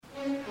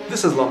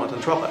This is Lama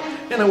Tantrapa,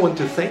 and I want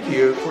to thank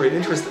you for your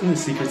interest in the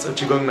secrets of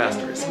Qigong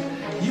Masters.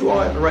 You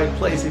are at the right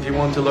place if you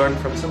want to learn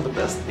from some of the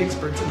best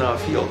experts in our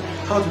field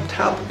how to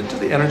tap into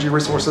the energy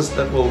resources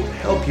that will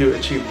help you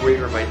achieve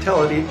greater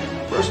vitality,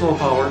 personal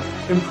power,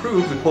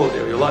 improve the quality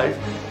of your life,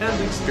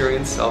 and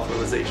experience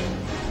self-realization.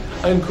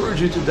 I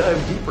encourage you to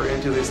dive deeper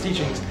into these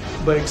teachings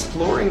by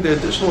exploring the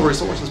additional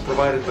resources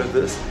provided by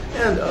this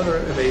and other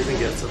amazing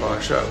guests of our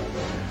show.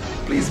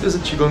 Please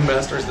visit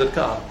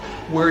qigongmasters.com,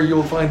 where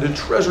you'll find a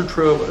treasure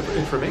trove of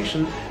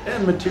information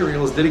and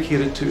materials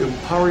dedicated to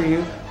empowering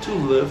you to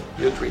live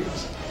your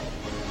dreams.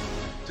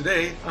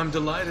 Today, I'm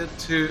delighted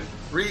to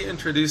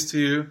reintroduce to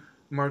you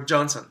Mark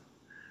Johnson,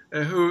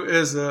 who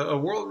is a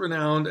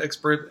world-renowned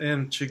expert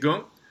in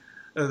Qigong,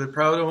 the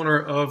proud owner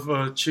of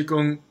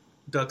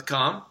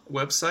Qigong.com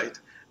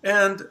website,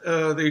 and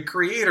the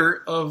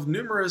creator of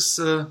numerous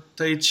Tai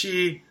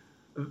Chi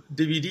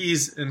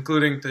DVDs,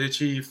 including Tai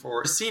Chi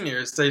for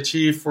seniors, Tai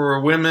Chi for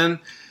women,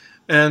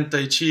 and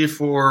Tai Chi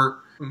for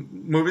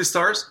movie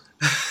stars.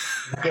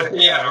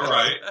 Yeah,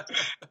 right.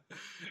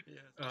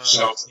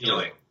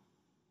 Self-healing.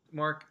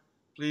 Mark,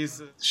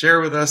 please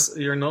share with us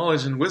your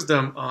knowledge and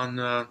wisdom on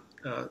the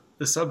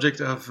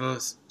subject of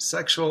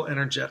sexual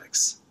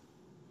energetics.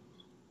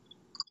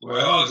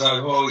 Well, as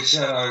I've always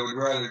said, I would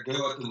rather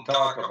do it than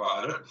talk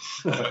about it,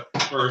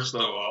 first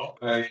of all.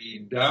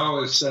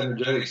 Taoist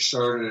Energetics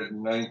started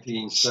in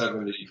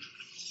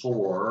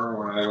 1974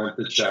 when I went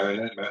to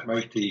China, met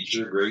my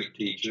teacher, great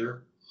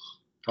teacher,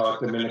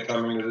 talked him into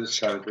coming to this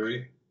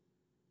country,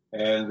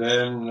 and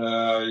then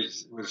I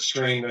was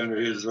trained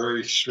under his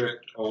very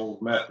strict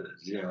old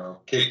methods,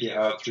 kick you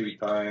out 3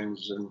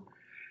 times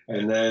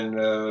and then,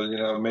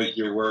 make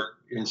you work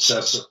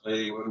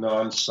incessantly,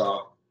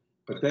 nonstop.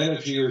 But then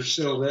if you're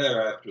still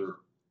there after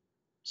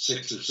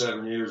 6 or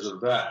 7 years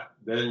of that,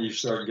 then you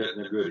start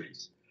getting the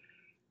goodies.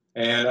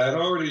 And I'd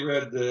already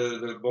read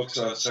the books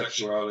on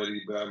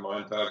sexuality by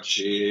Tai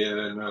Chi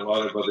and a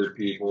lot of other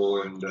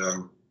people, and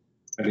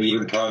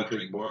even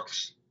tantric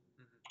books.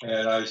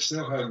 And I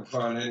still haven't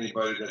found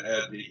anybody that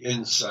had the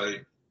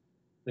insight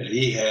that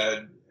he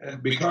had.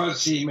 And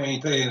because he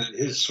maintained that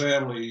his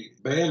family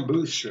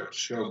bamboo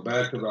strips go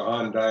back to the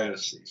Han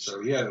Dynasty, so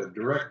he had a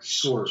direct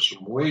source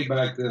from way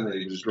back then that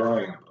he was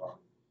drawing upon.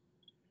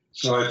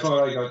 So I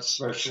thought I got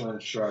special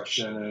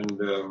instruction,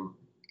 and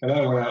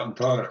I went out and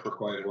taught it for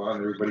quite a while,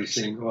 and everybody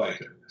seemed to like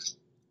it.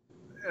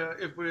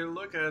 If we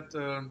look at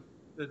the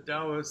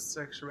Taoist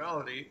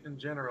sexuality in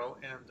general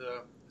and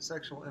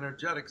sexual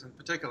energetics in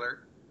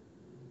particular,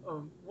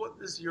 what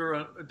is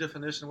your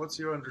definition? What's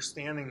your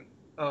understanding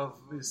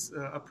of this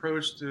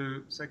approach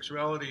to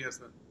sexuality as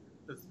an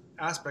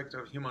aspect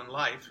of human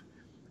life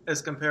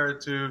as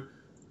compared to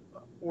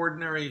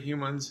ordinary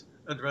humans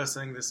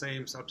addressing the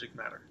same subject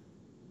matter?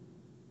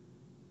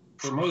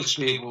 For most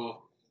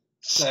people,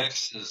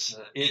 sex is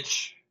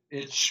itch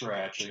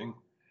scratching,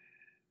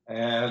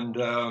 and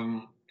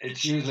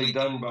it's usually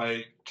done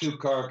by 2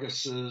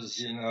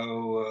 carcasses,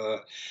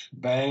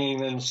 banging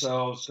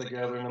themselves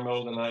together in the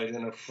middle of the night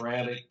in a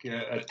frantic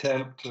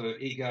attempt to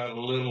eke out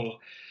a little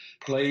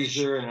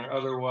pleasure in their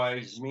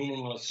otherwise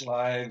meaningless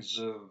lives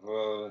of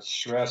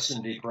stress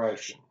and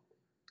depression.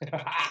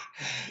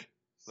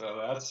 So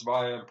that's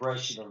my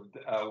impression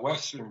of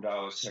Western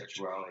Taoist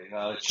sexuality.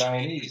 Now, the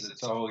Chinese,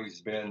 it's always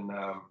been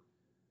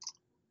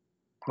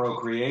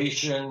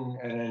procreation,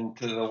 and then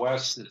to the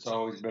West, it's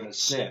always been a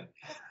sin.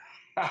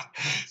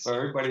 So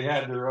everybody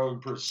had their own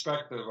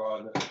perspective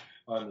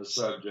on the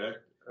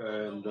subject.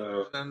 And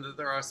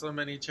there are so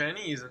many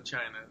Chinese in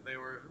China. They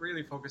were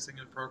really focusing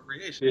on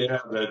procreation. Yeah,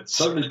 that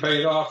certainly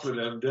paid off for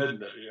them,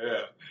 didn't it?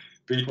 Yeah,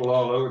 people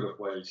all over the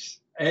place.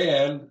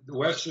 And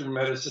Western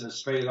medicine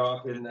has paid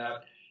off in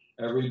that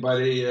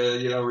everybody,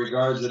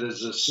 regards it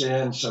as a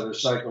sin, so they're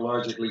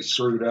psychologically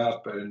screwed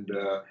up, and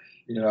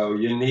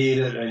you need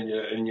it,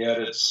 and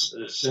yet it's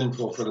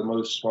sinful for the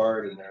most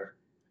part, and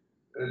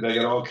they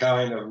get all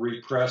kind of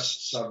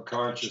repressed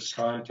subconscious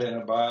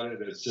content about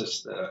it. It's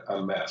just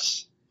a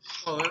mess.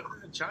 Well,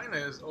 China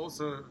is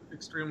also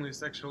extremely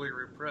sexually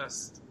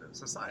repressed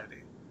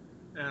society,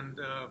 and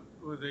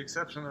with the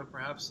exception of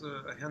perhaps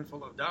a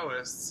handful of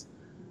Taoists,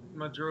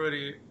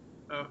 majority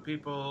of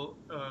people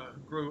who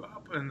grew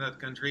up in that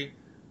country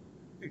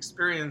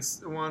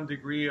experienced one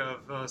degree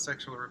of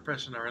sexual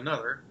repression or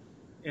another,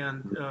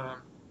 and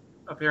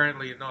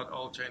apparently not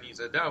all Chinese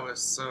are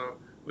Taoists, so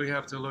we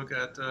have to look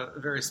at a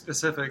very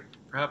specific,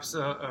 perhaps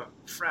a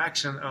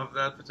fraction of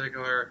that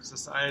particular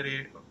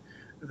society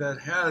that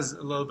has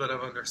a little bit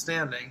of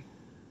understanding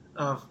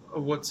of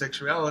what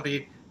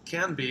sexuality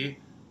can be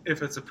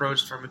if it's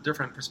approached from a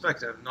different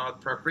perspective, not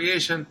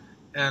procreation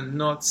and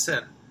not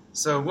sin.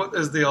 So what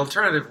is the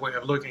alternative way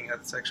of looking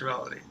at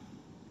sexuality?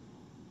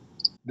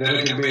 That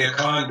it can be a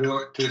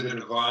conduit to the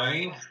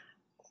divine,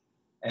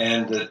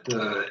 and that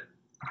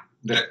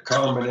the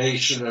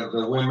combination of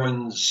the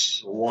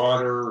women's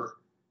water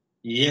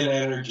yin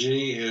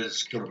energy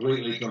is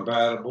completely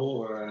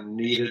compatible and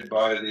needed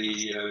by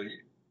the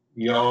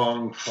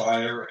yang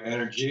fire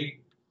energy.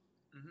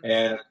 Mm-hmm.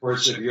 And of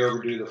course, if you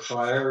overdo the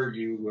fire,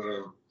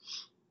 you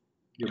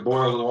you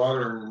boil the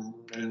water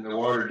and the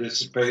water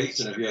dissipates,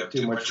 and if you have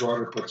too much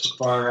water, it puts the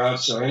fire out.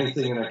 So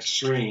anything in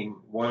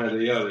extreme, one or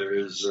the other,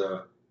 is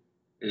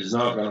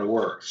not going to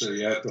work. So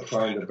you have to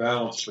find a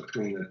balance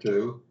between the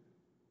two,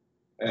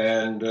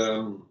 and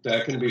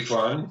that can be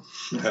fun.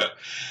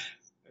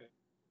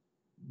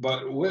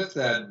 But with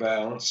that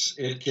balance,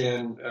 it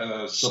can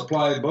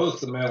supply both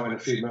the male and the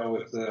female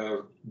with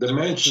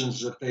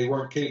dimensions that they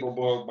weren't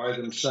capable of by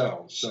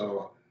themselves.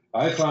 So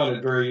I found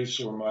it very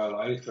useful in my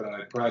life, and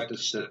I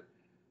practiced it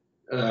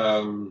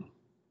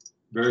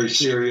very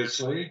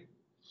seriously.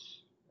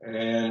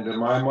 And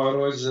my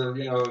motto is, if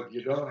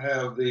you don't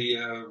have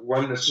the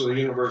oneness of the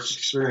universe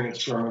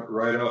experience from it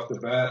right off the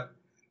bat,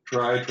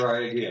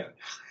 try again.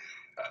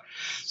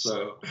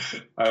 So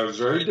I was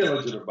very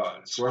diligent about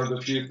it. It's one of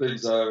the few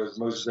things I was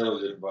most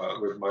diligent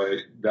about with my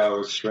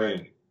Taoist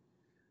training.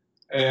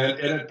 And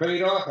it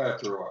paid off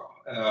after a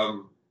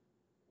while.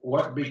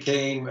 What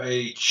became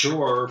a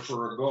chore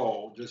for a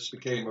goal just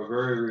became a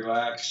very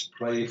relaxed,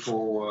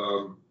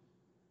 playful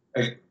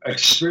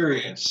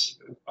experience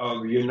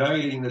of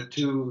uniting the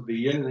two, the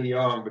yin and the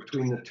yang,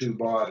 between the two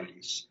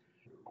bodies,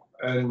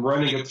 and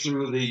running it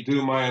through the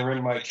do my and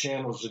ren my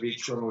channels of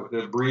each one with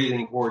the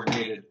breathing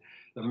coordinated.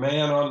 The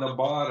man on the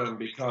bottom,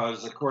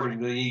 because according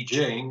to the I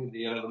Ching,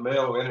 the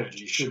male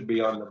energy should be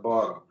on the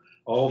bottom.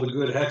 All the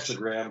good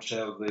hexagrams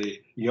have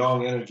the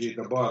yang energy at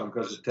the bottom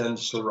because it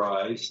tends to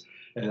rise,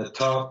 and the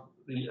top,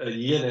 the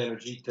yin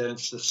energy,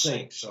 tends to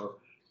sink. So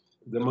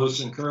the most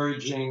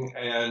encouraging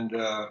and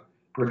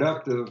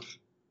productive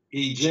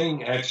I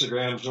Ching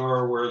hexagrams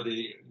are where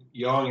the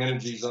yang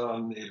energy is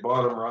on the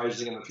bottom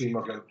rising and the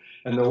female,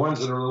 and the ones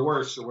that are the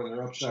worst are when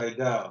they're upside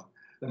down.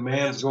 The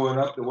man's going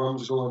up, the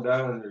woman's going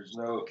down, and there's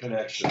no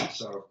connection.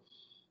 So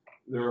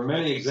there are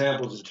many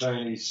examples in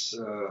Chinese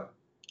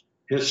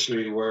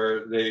history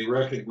where they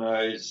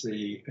recognize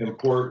the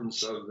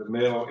importance of the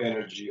male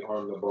energy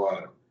on the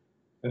bottom.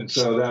 And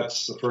so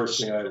that's the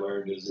first thing I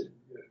learned, is that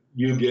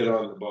you get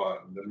on the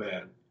bottom, the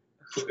men,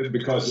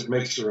 because it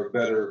makes for a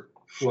better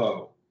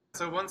flow.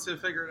 So once you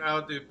figured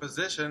out the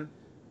position,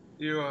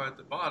 you are at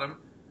the bottom,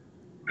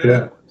 then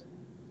yeah. What?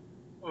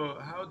 Well,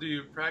 how do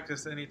you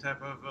practice any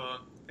type of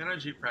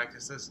energy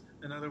practices?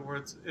 In other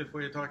words, if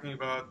we're talking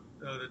about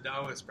the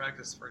Taoist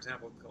practice, for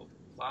example, called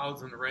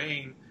clouds and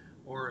rain,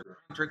 or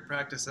tantric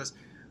practices,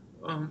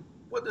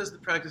 what does the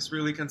practice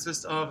really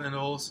consist of, and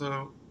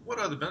also what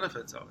are the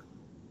benefits of it?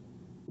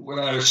 When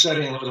I was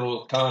studying a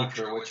little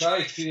Tantra, which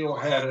I feel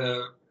had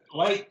a,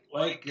 like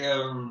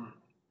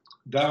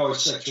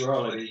Taoist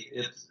sexuality,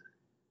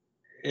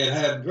 it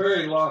had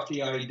very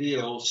lofty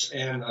ideals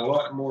and a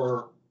lot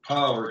more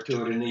power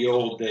to it in the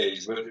old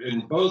days. But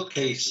in both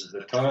cases,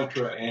 the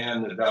Tantra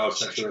and the Taoist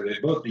sexuality, they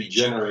both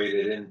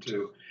degenerated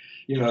into,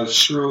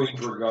 screwing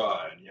for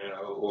God,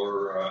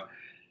 or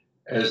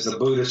as the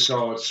Buddhists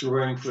call it,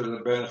 screwing for the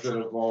benefit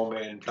of all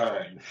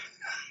mankind.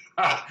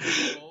 But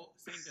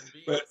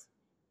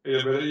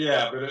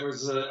it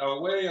was a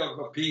way of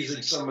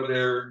appeasing some of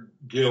their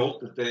guilt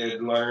that they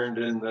had learned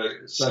in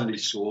the Sunday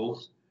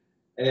schools.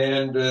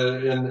 And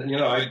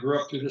I grew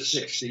up through the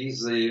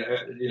 60s,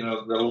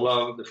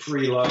 the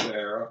free love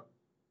era.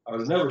 I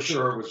was never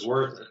sure it was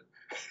worth it.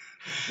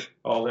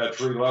 All that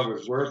free love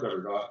was worth it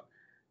or not.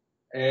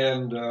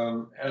 And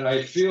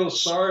I feel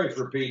sorry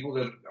for people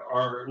that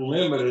are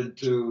limited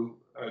to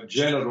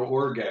genital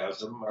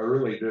orgasm. I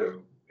really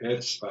do.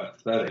 It's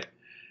pathetic.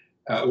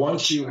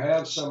 Once you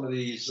have some of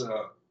these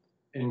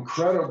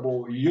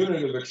incredible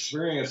unitive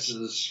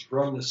experiences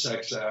from the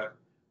sex act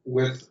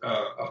with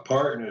a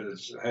partner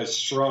that has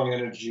strong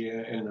energy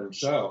in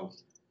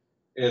themselves,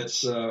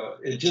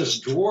 it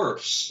just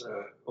dwarfs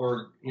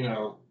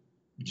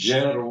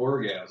genital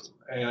orgasm,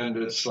 and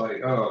it's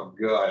like, oh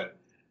God,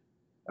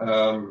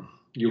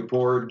 you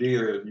poor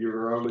dear,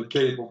 you're only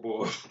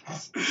capable of,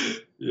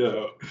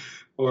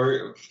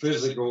 or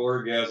physical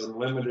orgasm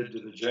limited to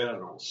the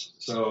genitals.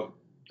 So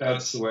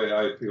that's the way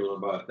I feel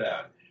about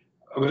that.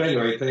 But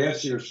anyway, to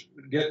answer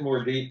get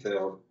more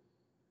detailed,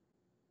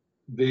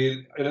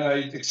 and I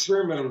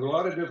experimented with a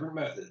lot of different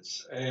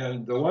methods,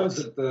 and the ones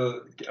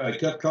that I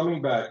kept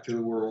coming back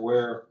to were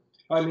where,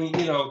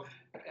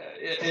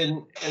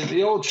 in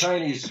the old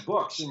Chinese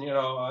books, and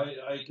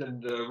I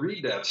can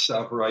read that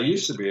stuff, or I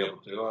used to be able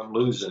to. I'm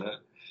losing it.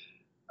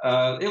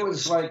 It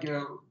was like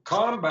a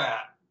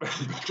combat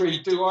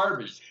between two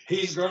armies.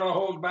 He's going to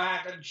hold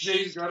back, and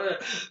she's going to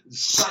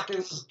suck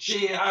his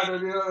chi out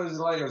of you. It was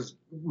like a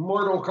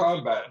mortal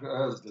combat. It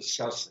was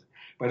disgusting.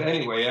 But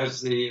anyway,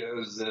 as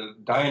the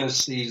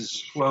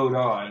dynasties flowed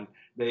on,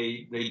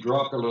 they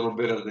dropped a little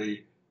bit of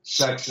the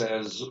sex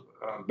as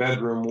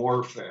bedroom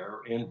warfare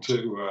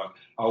into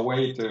a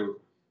way to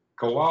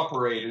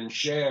cooperate and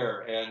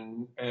share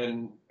and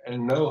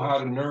know how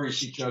to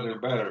nourish each other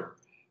better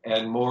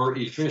and more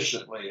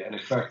efficiently and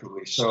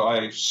effectively. So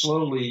I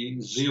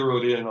slowly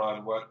zeroed in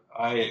on what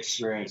I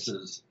experience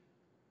as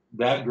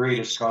that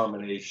greatest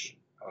combination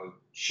of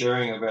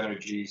sharing of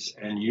energies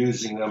and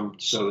using them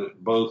so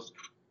that both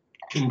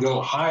can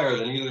go higher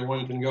than either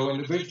one can go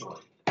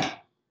individually.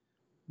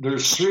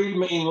 There's three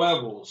main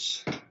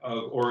levels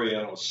of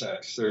Oriental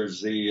sex.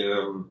 There's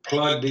the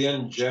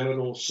plugged-in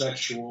genital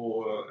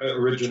sexual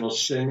original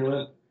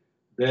stimulant.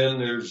 Then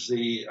there's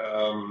the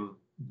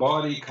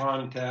body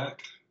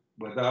contact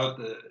without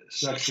the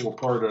sexual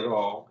part at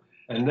all.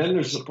 And then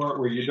there's the part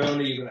where you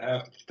don't even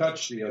have to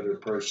touch the other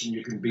person.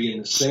 You can be in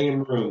the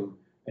same room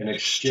and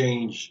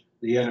exchange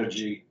the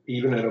energy,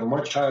 even at a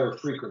much higher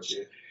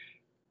frequency.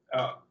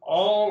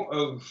 All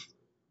of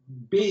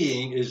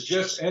being is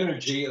just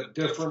energy of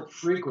different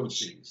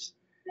frequencies.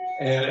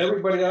 And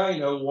everybody I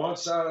know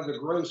wants out of the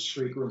gross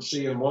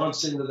frequency and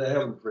wants into the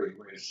heaven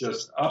frequency. It's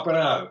just up and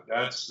out.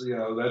 That's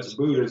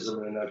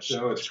Buddhism in a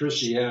nutshell. It's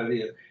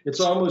Christianity.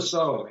 It's almost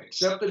all of it,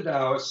 except the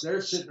Taoists.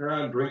 They're sitting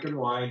around drinking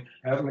wine,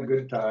 having a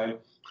good time,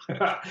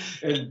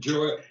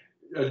 enjoying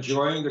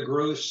the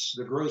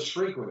gross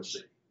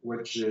frequency,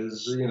 which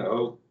is,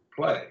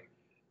 play.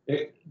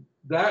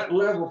 That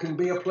level can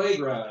be a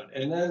playground.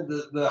 And then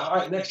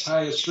the next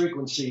highest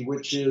frequency,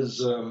 which is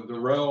the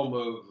realm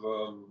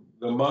of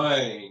the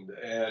mind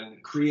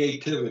and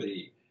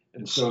creativity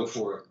and so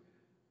forth,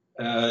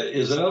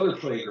 is another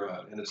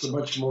playground, and it's a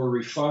much more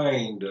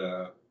refined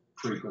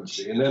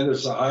frequency. And then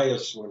there's the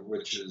highest one,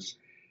 which is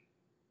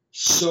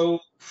so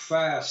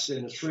fast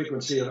in its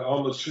frequency it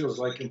almost feels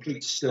like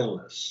complete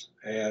stillness,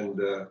 and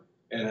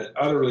it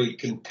utterly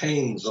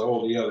contains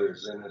all the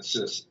others, and it's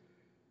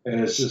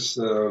just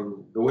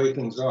the way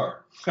things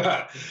are.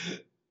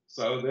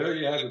 So there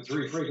you have the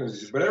three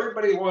frequencies. But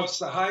everybody wants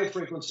the high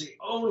frequency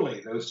only.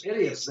 Those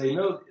idiots, they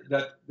don't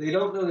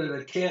know that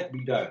it can't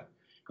be done.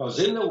 Because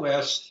in the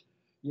West,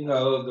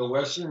 the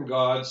Western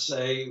gods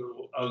say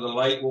the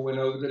light will win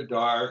over the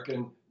dark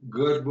and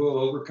good will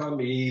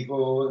overcome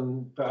evil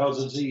and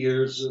thousands of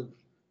years of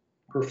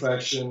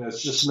perfection.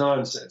 It's just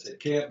nonsense. It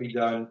can't be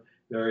done.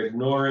 They're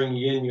ignoring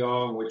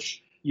yin-yang,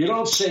 which you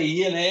don't say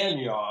yin and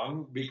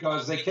yang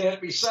because they can't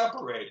be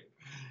separated.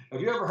 Have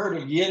you ever heard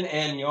of yin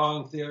and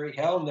yang theory?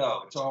 Hell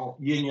no. It's all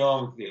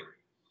yin-yang theory.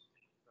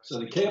 So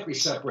they can't be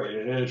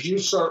separated. And if you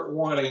start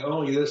wanting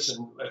only this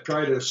and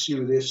try to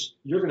eschew this,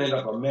 you're going to end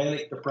up a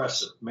manic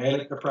depressive,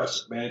 manic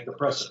depressive, manic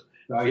depressive.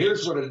 Now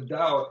here's what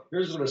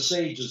a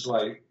sage is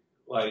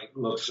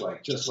looks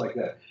like, just like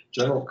that.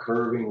 Gentle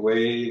curving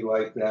wave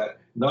like that.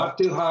 Not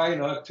too high,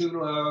 not too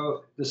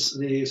low. This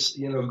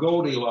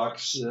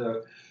Goldilocks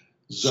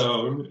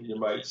zone, you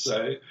might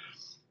say.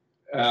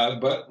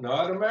 But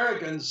not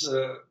Americans.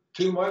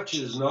 Too much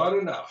is not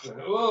enough.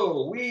 And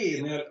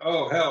and then,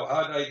 hell,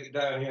 how did I get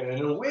down here? And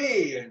then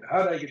and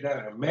how did I get down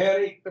here?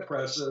 Manic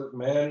depressive,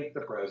 manic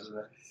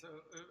depressive. So,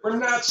 we're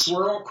nuts,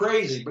 we're all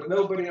crazy, but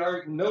nobody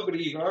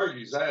even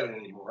argues that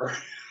anymore.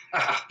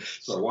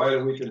 So why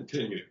do we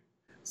continue?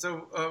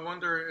 So I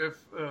wonder if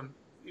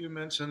you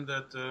mentioned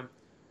that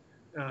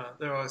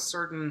there are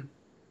certain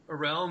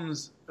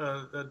realms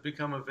that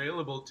become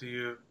available to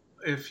you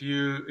if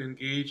you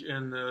engage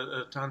in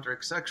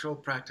tantric sexual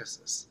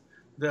practices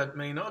that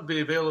may not be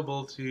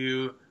available to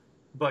you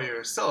by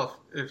yourself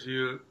if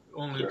you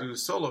only do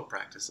solo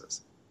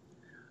practices.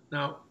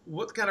 Now,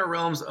 what kind of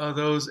realms are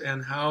those,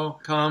 and how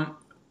come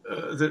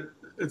that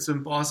it's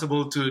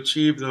impossible to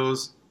achieve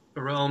those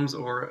realms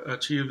or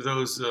achieve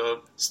those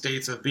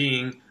states of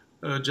being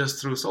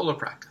just through solo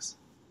practice?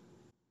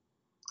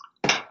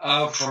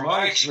 From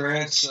my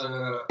experience,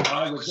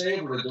 I was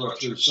able to do it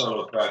through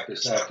solo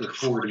practice after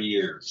 40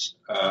 years.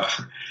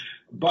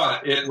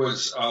 But it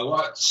was a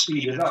lot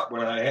speeded up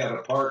when I had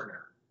a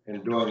partner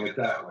in doing it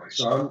that way.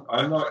 So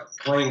I'm not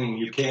claiming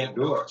you can't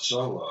do it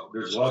solo.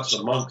 There's lots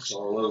of monks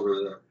all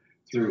over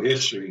through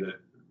history that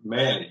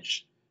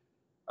manage.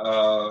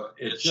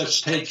 It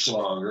just takes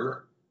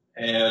longer,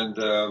 and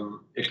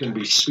it can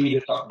be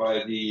speeded up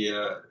by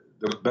the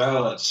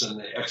balance and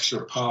the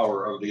extra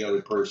power of the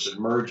other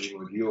person merging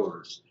with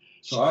yours.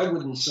 So I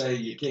wouldn't say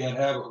you can't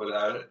have it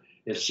without it.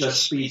 It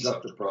just speeds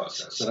up the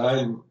process.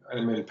 And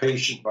I'm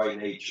impatient by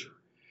nature.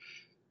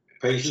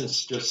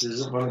 Patience just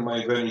isn't one of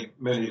my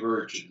many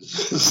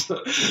virtues,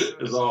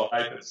 is all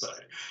I can say.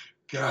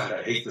 God,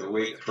 I hate to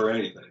wait for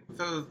anything.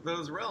 So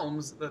those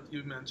realms that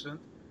you mentioned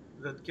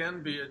that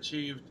can be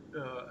achieved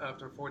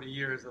after 40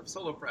 years of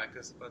solo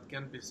practice, but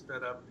can be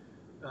sped up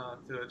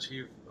to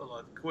achieve a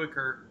lot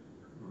quicker,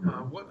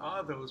 what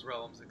are those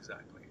realms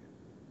exactly?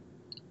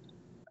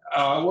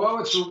 Well,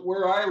 it's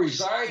where I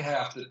reside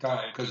half the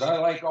time because I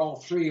like all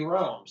three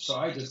realms, so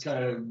I just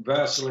kind of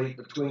vacillate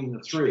between the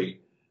three.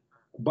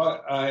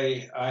 But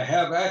I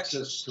have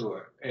access to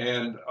it,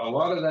 and a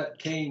lot of that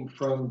came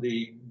from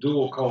the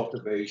dual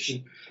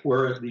cultivation,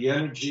 where the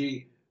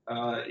energy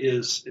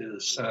is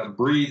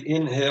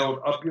inhaled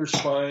up your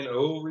spine,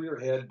 over your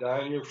head,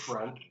 down your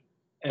front,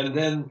 and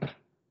then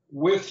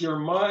with your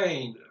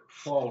mind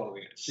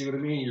following it. See what I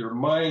mean? Your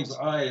mind's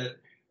eye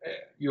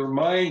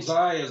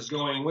is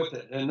going with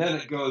it, and then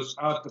it goes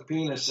out the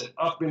penis and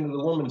up into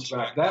the woman's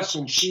back. That's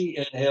when she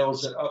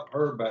inhales it up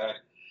her back,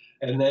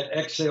 and then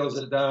exhales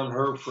it down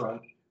her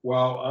front,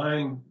 while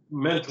I'm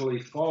mentally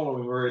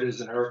following where it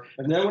is in her.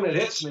 And then when it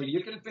hits me,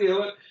 you can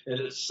feel it, and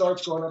it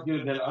starts going up you,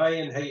 and then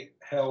I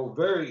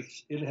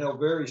inhale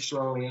very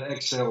strongly and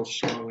exhale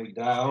strongly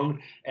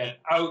down and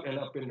out and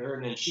up in her,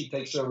 and then she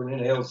takes over and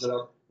inhales it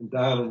up and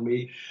down in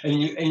me,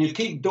 and you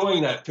keep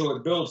doing that till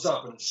it builds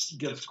up and it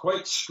gets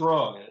quite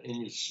strong, and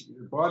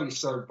your body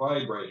starts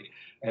vibrating,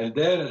 and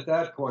then at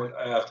that point,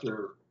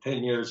 after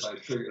 10 years,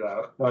 it's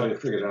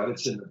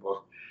in the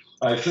book.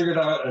 I figured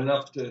out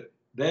enough to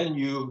then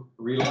you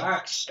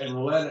relax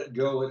and let it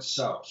go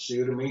itself. See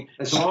what I mean?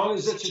 As long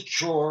as it's a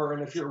chore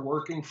and if you're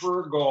working for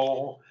a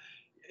goal,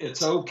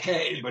 it's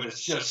okay, but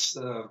it's just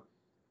a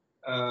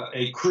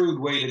crude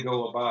way to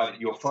go about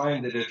it. You'll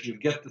find that if you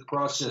get the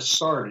process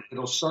started,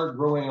 it'll start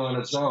growing on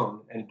its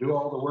own and do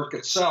all the work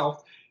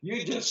itself.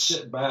 You just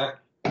sit back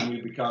and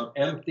you become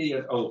empty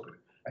and open.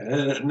 And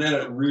then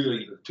it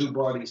really, the two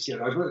bodies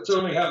get, it's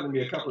only happened to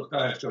me a couple of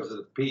times because of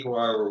the people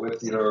I were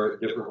with, are at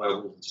different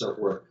levels and so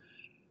forth.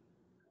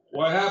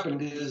 What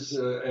happened is,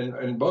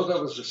 and both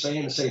of us are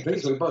saying the same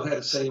things, we both had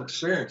the same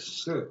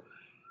experiences too,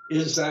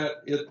 is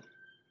that it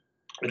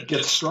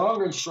gets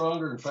stronger and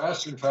stronger and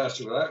faster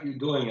without you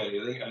doing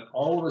anything, and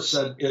all of a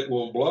sudden it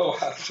will blow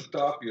out the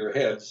top of your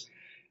heads,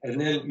 and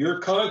then your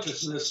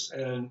consciousness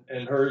and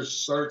hers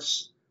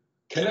starts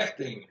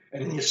connecting,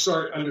 and then you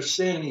start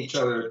understanding each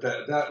other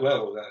at that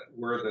level,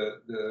 where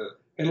the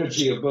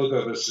energy of both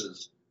of us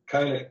is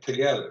kind of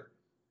together.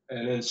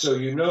 And then so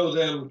you know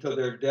them to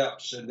their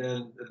depths, and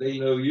then they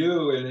know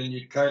you, and then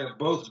you kind of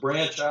both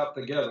branch out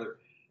together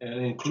and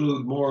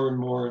include more and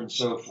more and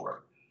so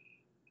forth.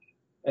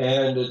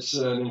 And it's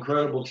an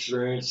incredible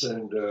experience,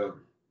 and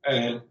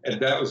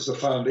that was the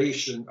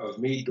foundation of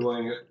me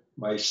doing it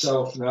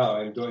myself now.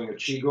 I'm doing a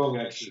Qigong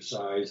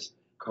exercise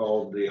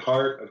called the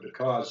Heart of the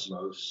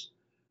Cosmos,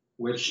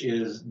 which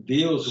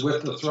deals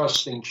with the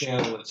thrusting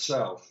channel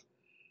itself.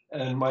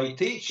 And my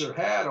teacher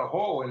had a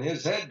hole in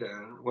his head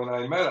then when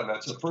I met him.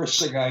 That's the first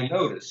thing I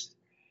noticed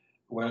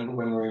when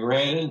we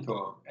ran into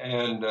him.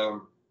 And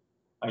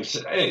I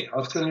said, "Hey,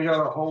 how come you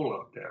got a hole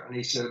up there?" And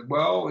he said,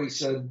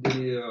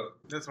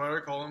 That's why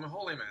we call him a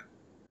holy man.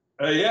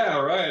 Yeah,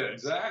 right,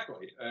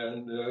 exactly.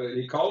 And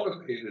he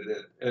cultivated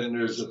it. And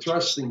there's a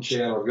thrusting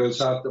channel. It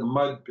goes out the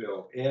mud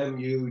pill,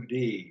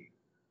 M-U-D-P-I-L.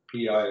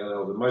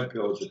 The mud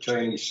pill is a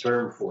Chinese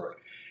term for it.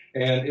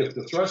 And if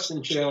the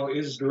thrusting channel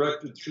is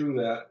directed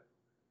through that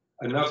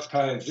enough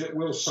times, it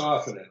will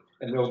soften it.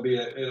 And there'll be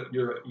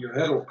your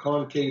head will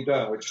concave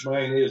down, which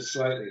mine is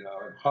slightly now.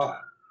 I'm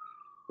hot.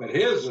 But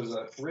his was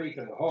a freak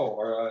in the hole,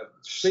 or it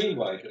seemed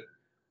like it.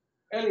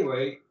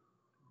 Anyway,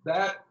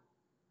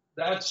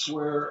 that's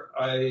where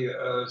I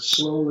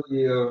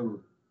slowly,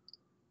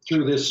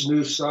 through this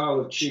new style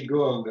of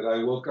Qigong that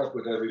I woke up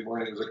with every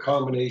morning, it was a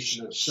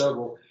combination of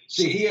several.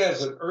 See, he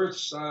has an earth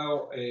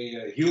style,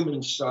 a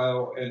human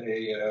style, and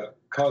a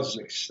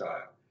cosmic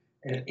style.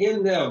 And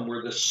in them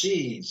were the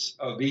seeds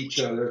of each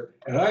other,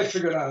 and I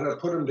figured out how to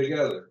put them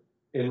together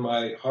in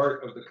my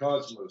Heart of the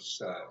Cosmos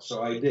style.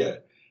 So I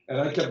did. And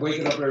I kept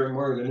waking up every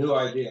morning with a new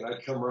idea, and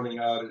I'd come running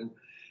out, and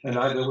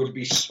there would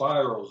be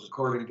spirals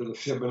according to the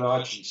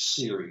Fibonacci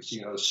series.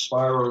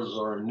 Spirals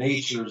are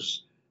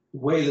nature's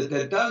way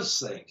that does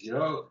things.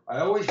 I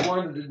always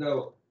wanted to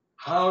know,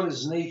 how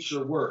does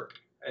nature work,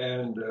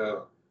 and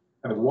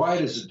why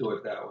does it do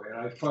it that way? And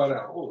I found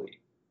out, holy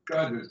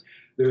God,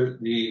 the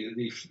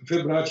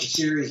Fibonacci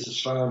series is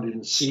found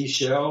in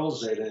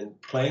seashells and in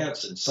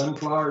plants and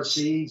sunflower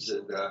seeds,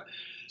 and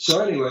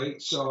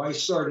so I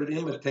started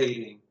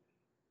imitating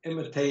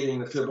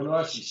the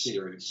Fibonacci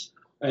series.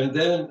 And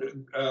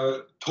then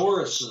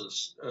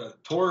Tauruses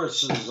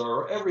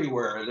are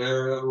everywhere.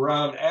 They're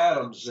around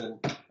atoms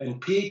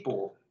and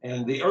people,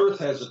 and the Earth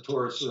has a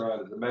torus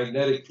around it, the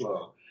magnetic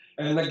flow.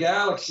 And the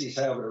galaxies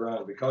have it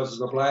around because of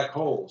the black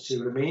holes. See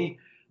what I mean?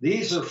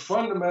 These are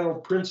fundamental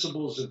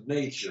principles of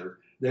nature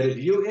that if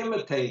you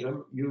imitate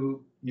them,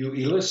 you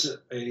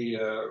elicit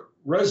a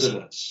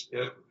resonance.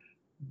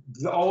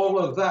 All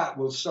of that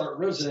will start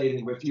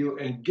resonating with you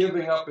and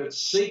giving up its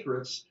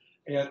secrets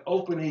and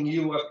opening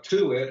you up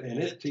to it and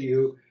it to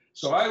you.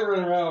 So I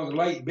run around with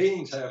light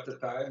beings half the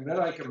time, and then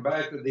I come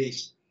back to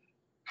these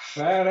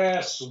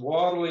fat-ass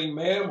waddling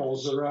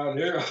mammals around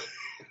here,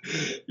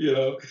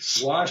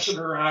 sloshing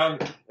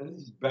around in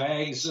these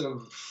bags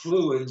of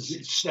fluids,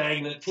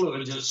 stagnant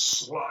fluid, just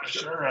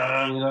sloshing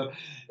around,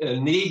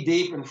 and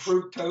knee-deep in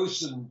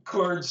fructose and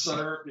corn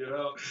syrup,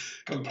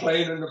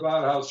 complaining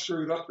about how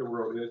screwed up the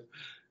world is.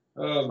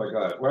 Oh, my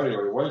God. Well,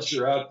 anyway, once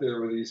you're out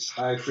there with these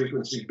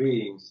high-frequency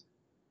beings,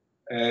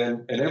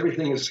 and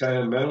everything is kind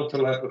of mental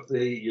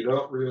telepathy. You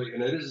don't really,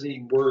 and it isn't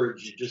even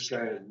words. You just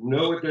kind of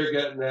know what they're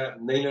getting at,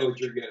 and they know what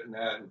you're getting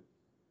at. And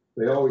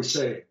they always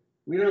say,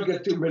 "We don't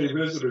get too many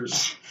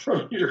visitors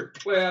from your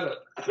planet."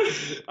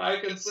 I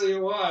can see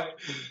why.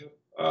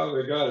 Oh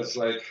my God, it's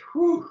like,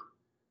 whew.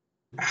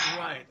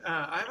 Right.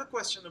 I have a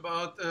question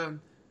about the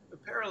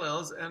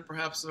parallels and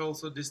perhaps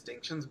also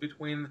distinctions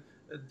between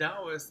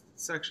Taoist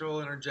sexual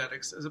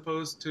energetics as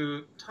opposed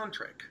to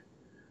tantric.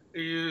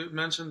 You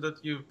mentioned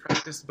that you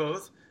practiced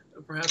both.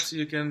 Perhaps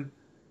you can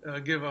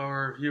give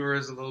our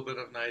viewers a little bit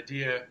of an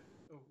idea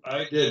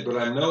I did, but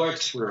I'm no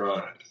expert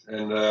on it,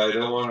 and I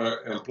don't want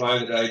to imply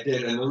that I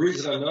did. And the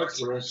reason I'm no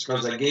expert on it is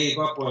because I gave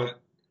up on it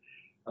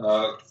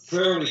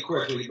fairly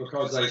quickly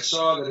because I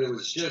saw that it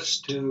was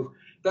just too.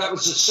 That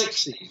was the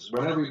 '60s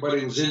when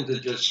everybody was into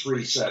just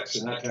free sex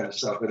and that kind of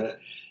stuff, and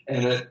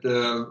it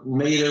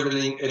made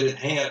everything. It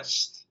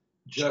enhanced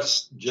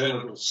just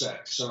genital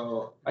sex.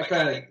 So I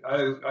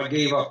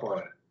gave up on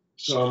it.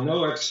 So I'm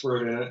no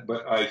expert in it,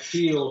 but I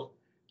feel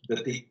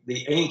that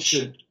the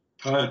ancient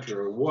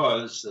Tantra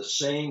was the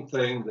same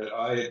thing that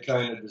I had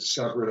kind of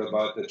discovered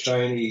about the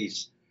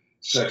Chinese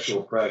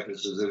sexual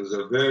practices. It was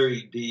a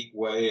very deep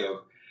way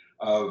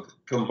of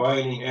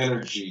combining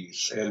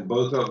energies, and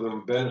both of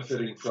them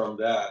benefiting from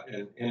that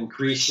and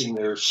increasing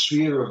their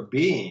sphere of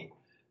being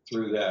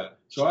through that.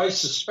 So I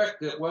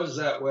suspect it was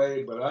that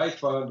way, but I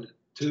found it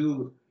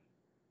too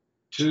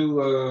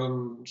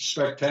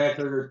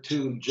spectacular,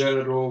 too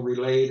genital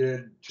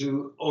related,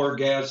 too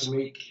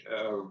orgasmic,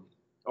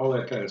 all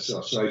that kind of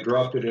stuff. So I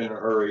dropped it in a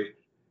hurry.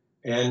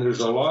 And there's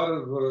a lot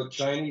of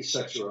Chinese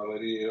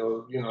sexuality, a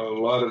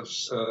lot of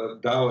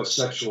Taoist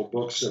sexual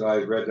books that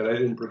I've read that I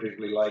didn't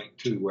particularly like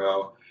too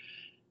well.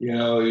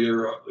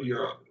 You're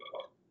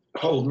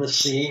holding the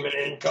semen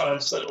in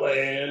constantly,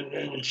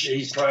 and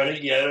she's trying to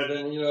get it,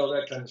 and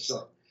that kind of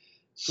stuff.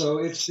 So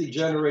it's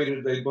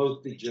degenerated. They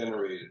both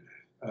degenerated.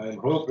 I'm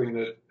hoping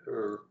that,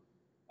 or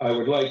I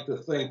would like to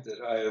think that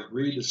I have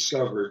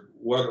rediscovered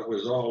what it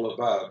was all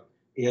about,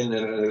 in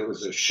that it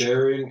was a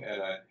sharing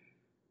and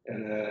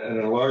an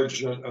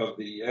enlargement of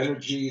the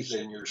energies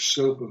and your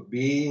scope of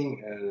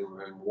being,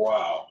 and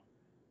wow.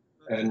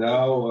 And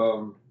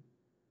now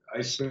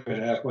I spend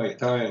half my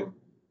time,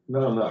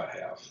 no, not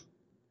half,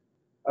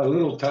 a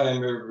little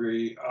time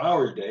every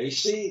hour day.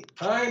 See,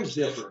 time's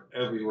different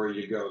everywhere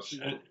you go.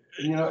 And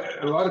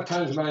a lot of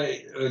times when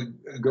I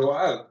go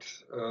out,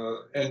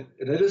 and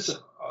it isn't,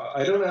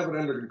 I don't have it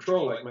under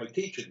control like my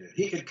teacher did.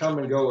 He could come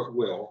and go at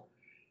will,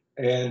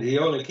 and he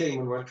only came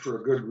and went for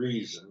a good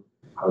reason.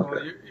 Okay.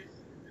 Well,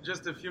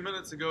 just a few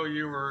minutes ago,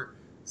 you were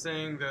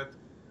saying that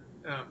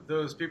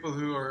those people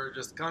who are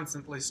just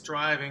constantly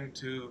striving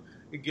to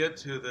get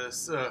to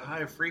this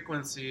high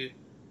frequency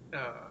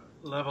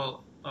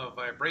level of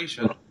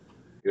vibration,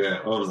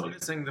 are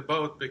missing the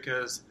boat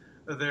because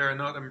they're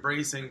not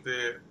embracing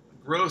the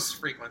gross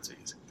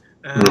frequencies.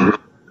 And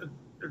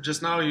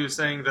just now you're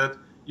saying that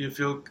you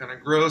feel kind of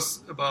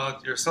gross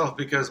about yourself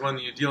because when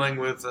you're dealing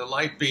with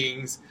light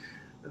beings,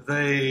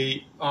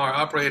 they are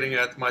operating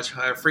at much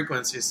higher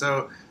frequencies.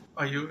 So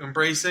are you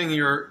embracing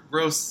your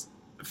gross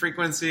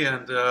frequency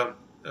and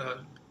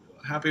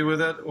happy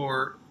with it,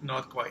 or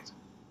not quite?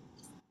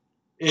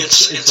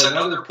 It's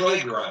another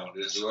playground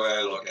is the way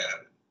I look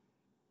at it.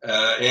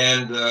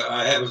 And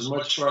I have as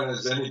much fun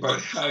as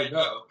anybody I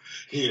know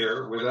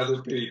here with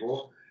other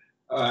people.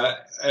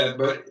 But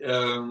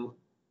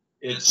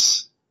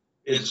it's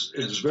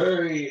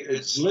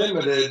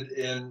limited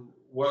in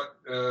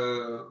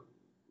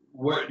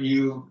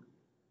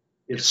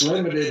it's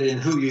limited in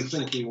who you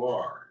think you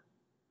are.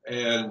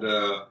 And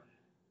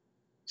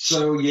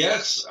so,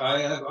 yes, I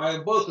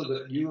have both of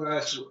them. You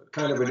asked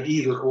kind of an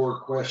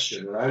either-or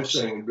question, and I'm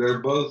saying they're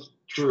both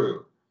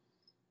true.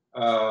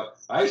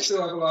 I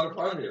still have a lot of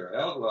fun here. I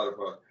have a lot of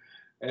fun.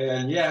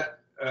 And yet,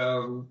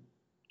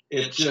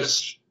 it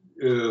just,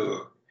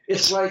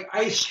 it's like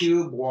ice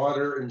cube,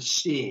 water, and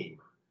steam.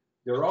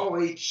 They're all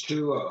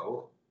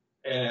H2O.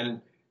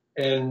 And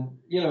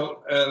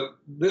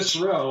this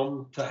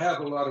realm, to have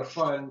a lot of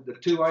fun, the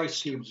two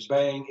ice cubes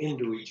bang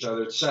into each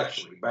other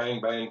sexually.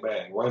 Bang, bang,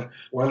 bang. One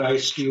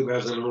ice cube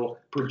has a little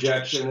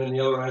projection and the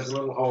other one has a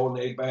little hole, and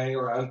they bang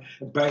around.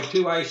 And bang,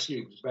 two ice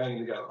cubes banging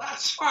together.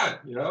 That's fun,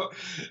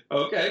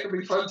 Okay, it can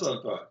be fun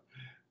sometimes.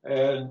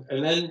 And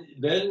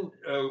then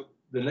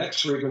the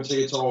next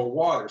frequency, it's all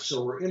water.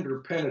 So we're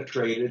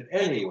interpenetrated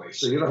anyway.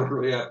 So you don't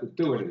really have to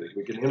do anything.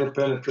 We can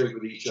interpenetrate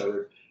with each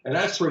other. And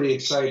that's pretty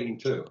exciting,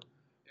 too.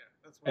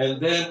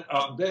 And then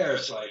up there,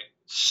 it's like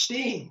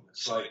steam.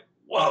 It's like,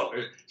 whoa,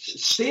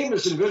 steam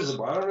is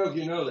invisible. I don't know if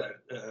you know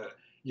that.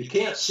 You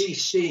can't see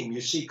steam.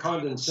 You see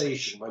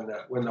condensation.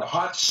 When the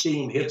hot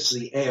steam hits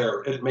the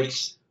air, it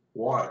makes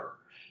water.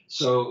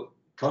 So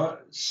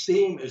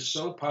steam is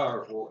so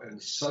powerful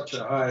and such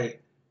a high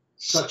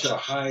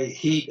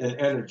heat and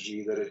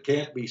energy that it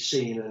can't be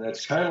seen. And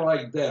it's kind of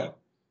like them.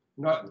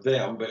 Not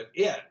them, but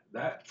it.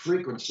 That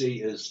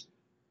frequency is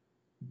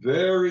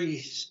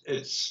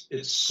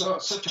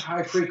such a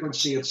high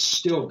frequency. It's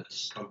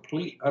stillness,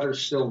 complete utter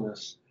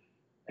stillness,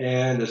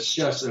 and it's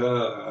just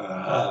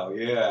oh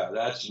yeah,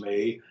 that's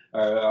me.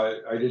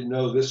 I didn't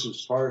know this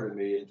was part of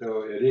me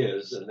until it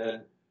is, and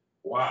then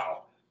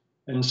wow.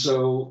 And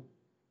so,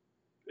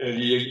 and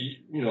you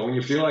when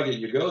you feel like it,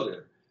 you go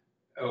there,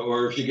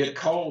 or if you get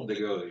called to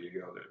go there, you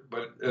go there.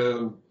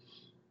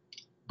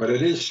 But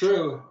it is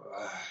true.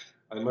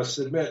 I must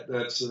admit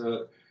that's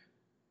the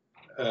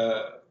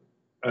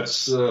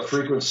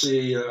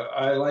frequency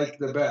I like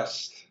the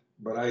best,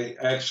 but I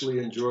actually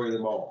enjoy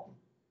them all.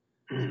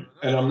 And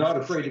I'm not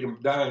afraid to come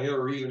down here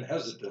or even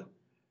hesitant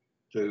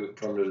to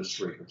come to this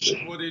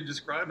frequency. What you're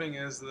describing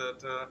is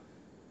that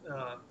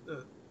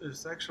the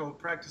sexual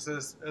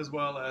practices as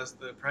well as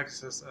the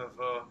practices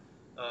of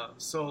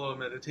solo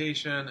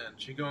meditation and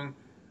Qigong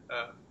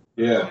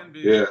Yeah, can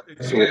be yeah,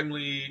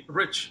 extremely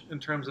rich in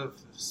terms of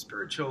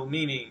spiritual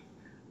meaning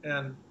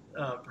and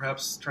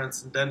perhaps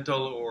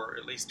transcendental or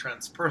at least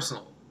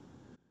transpersonal.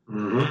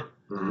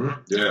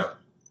 yeah.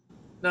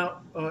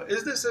 Now,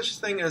 is there such a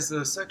thing as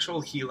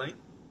sexual healing?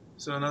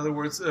 So, in other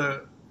words,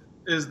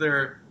 is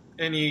there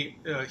any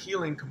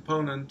healing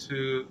component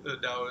to the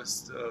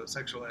Taoist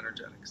sexual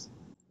energetics?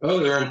 Oh,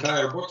 there are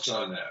entire books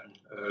on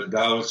that.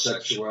 Taoist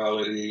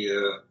sexuality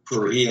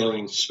for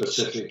healing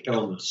specific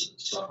illnesses,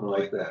 something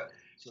like that.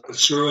 So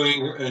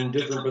screwing in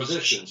different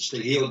positions to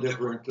heal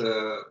different.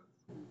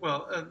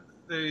 Well,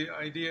 the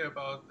idea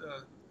about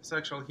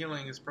sexual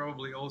healing is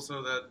probably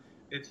also that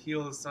it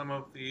heals some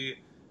of the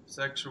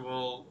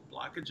sexual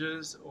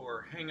blockages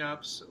or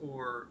hang-ups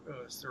or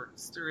certain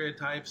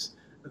stereotypes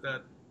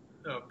that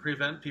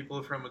prevent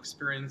people from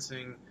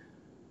experiencing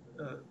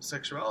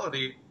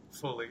sexuality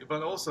fully,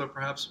 but also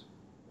perhaps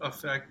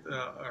affect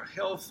our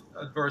health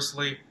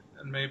adversely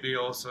and maybe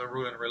also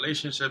ruin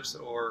relationships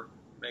or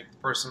make the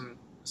person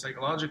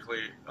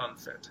psychologically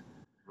unfit.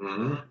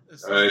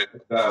 I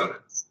found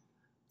it.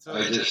 So,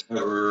 I just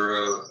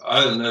never,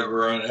 I was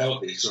never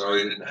unhealthy, so I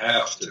didn't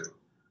have to.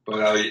 But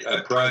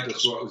I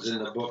practiced what was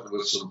in the book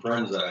with some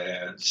friends I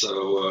had,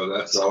 so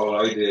that's all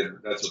I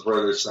did. That's the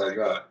furthest I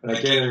got. And I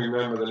can't even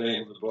remember the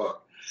name of the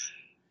book.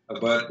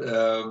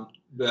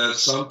 But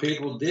some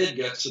people did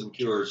get some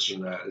cures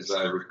from that, as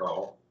I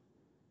recall.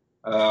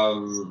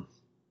 So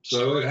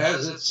it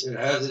has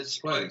its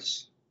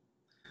place.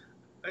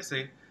 I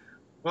see.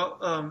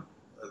 Well,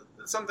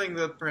 something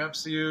that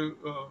perhaps you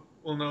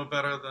will know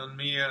better than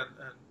me and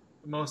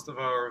most of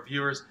our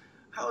viewers.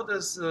 How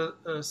does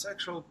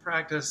sexual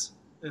practice,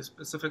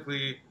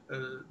 specifically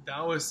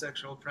Taoist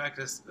sexual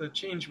practice,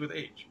 change with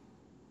age?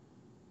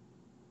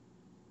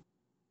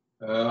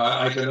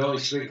 I can only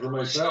speak for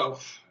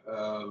myself,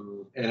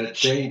 and it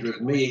changed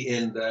with me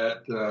in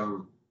that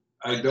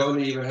I don't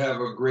even have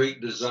a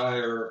great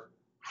desire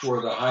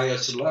for the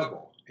highest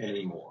level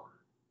anymore.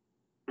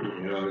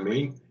 You know what I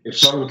mean? If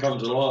someone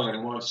comes along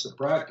and wants to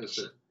practice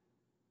it,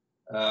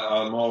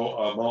 I'm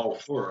all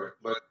for it.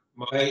 But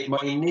my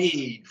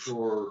need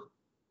for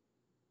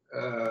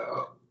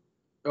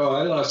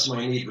I lost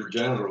my need for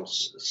genital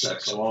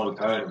sex a long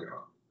time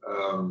ago,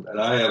 and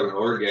I haven't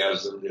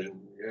orgasmed in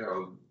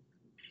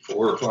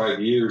 4 or 5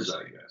 years,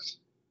 I guess.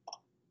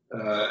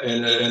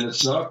 And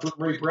it's not from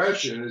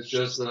repression. It's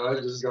just that I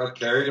just got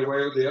carried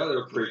away with the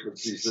other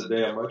frequencies so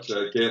damn much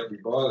I can't be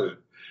bothered.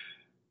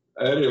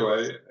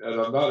 Anyway,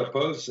 and I'm not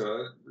opposed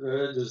to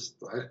it.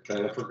 I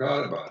kind of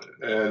forgot about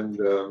it, and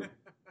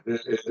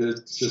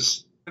it's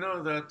just. I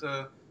know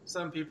that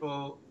some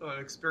people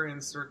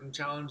experience certain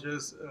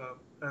challenges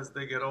as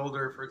they get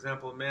older. For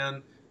example,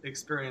 men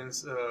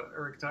experience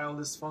erectile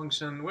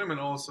dysfunction. Women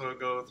also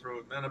go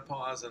through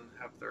menopause and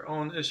have their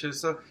own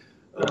issues. So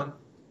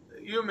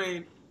you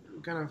may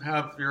kind of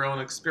have your own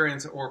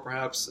experience or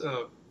perhaps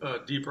a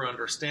deeper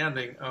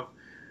understanding of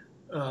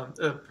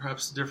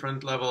perhaps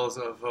different levels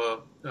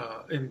of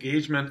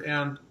engagement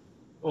and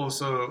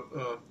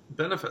also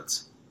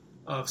benefits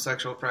of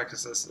sexual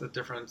practices at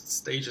different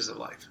stages of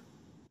life.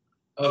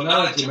 Oh,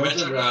 now that you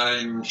mentioned it,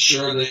 I'm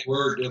sure they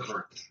were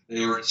different.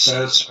 They were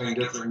satisfying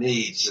different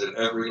needs at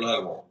every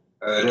level,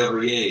 at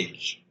every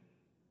age.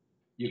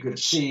 You could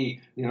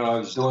see, I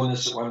was doing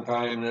this at one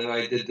time, and then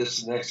I did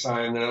this the next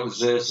time, and then it was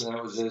this, and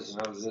that was this, and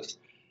that was this.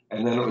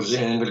 And then it was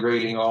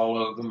integrating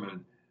all of them,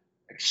 and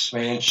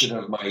expansion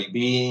of my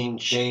being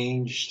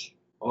changed.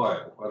 Boy,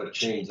 what a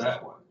change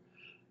that one.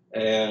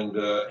 And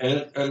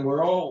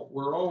we're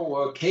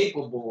all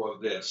capable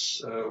of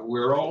this.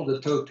 We're all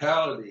the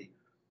totality.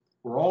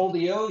 We're all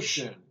the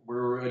ocean.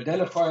 We're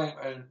identifying,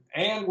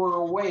 and we're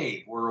a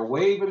wave. We're a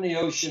wave in the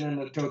ocean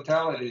and the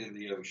totality of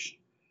the ocean.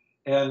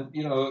 And,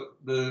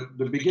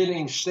 the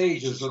beginning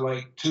stages are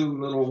like two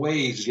little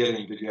waves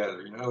getting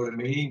together, you know what I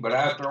mean? But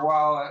after a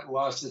while, it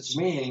lost its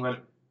meaning when,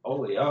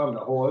 holy, I'm the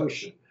whole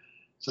ocean.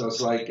 So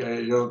it's like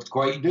I don't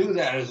quite do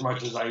that as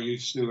much as I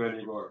used to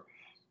anymore.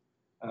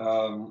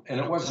 And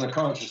it wasn't a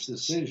conscious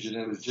decision.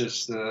 It was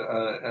just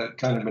a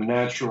kind of a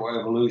natural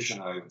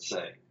evolution, I would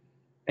say.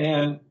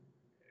 And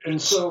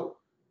so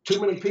too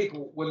many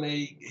people, when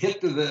they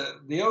hit to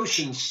the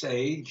ocean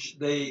stage,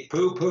 they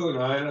poo-poo.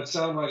 And it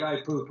sounds like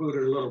I poo-pooed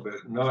it a little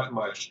bit, not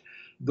much.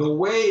 The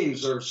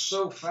waves are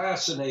so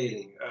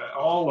fascinating,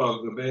 all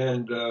of them,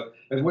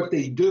 and what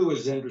they do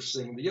is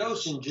interesting. The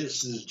ocean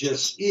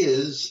just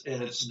is,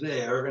 and it's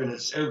there, and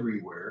it's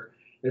everywhere.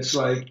 It's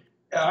like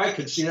I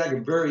could see that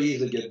could very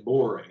easily get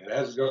boring. It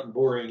hasn't gotten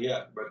boring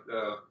yet, but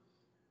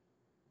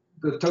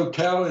the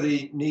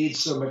totality needs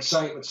some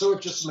excitement. So it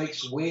just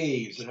makes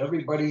waves, and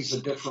everybody's a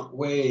different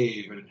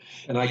wave.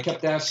 And I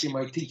kept asking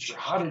my teacher,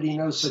 how did he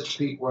know such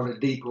people on a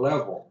deep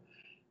level?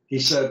 He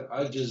said,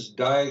 I just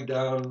dive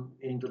down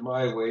into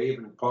my wave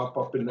and pop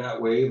up in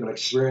that wave and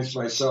experience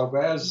myself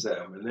as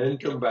them, and then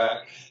come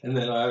back, and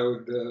then I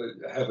would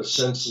have a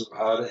sense of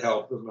how to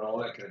help them and all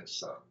that kind of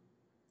stuff.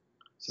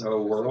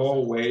 So we're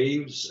all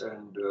waves,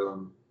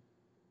 and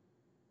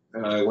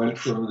I went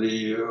from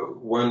the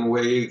one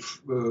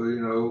wave,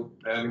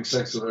 having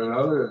sex with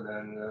another, and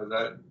then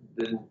that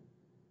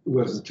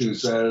wasn't too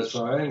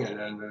satisfying,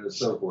 and then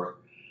so forth.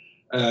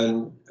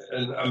 And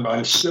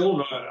I'm still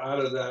not out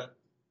of that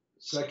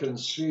second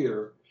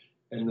sphere.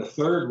 And the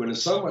third one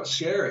is somewhat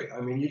scary.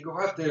 I mean, you go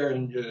out there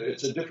and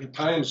it's a different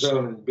time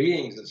zone and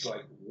beings. It's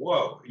like,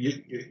 whoa,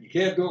 you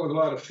can't do it with a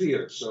lot of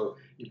fear. So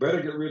you better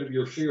get rid of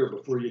your fear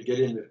before you get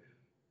into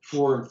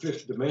fourth and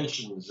fifth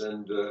dimensions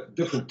and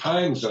different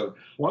time zone.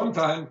 One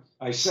time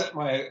I set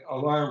my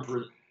alarm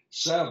for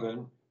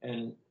 7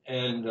 and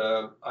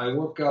I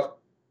woke up,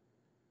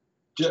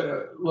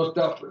 I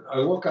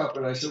woke up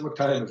and I said, what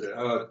time is it?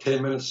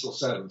 10 minutes till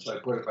 7. So I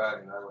put it back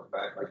and I went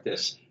back like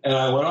this. And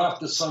I went off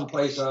to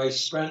someplace and I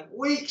spent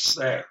weeks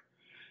there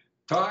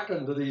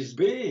talking to these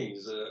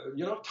beings.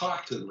 You don't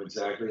talk to them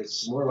exactly.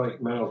 It's more like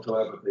mental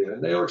telepathy.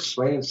 And they were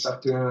explaining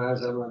stuff to me and I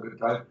was having a good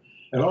time.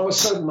 And all of a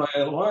sudden my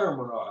alarm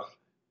went off.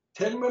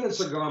 10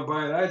 minutes had gone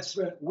by and I'd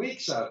spent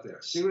weeks out there.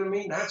 See what I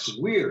mean? That's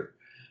weird.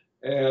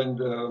 And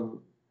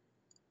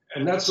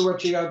that's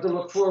what you have to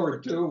look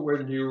forward to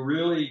when you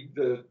really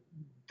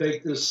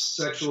take this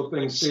sexual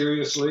thing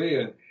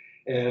seriously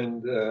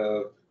and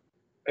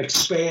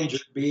expand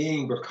your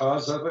being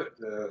because of it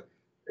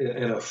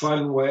in a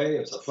fun way.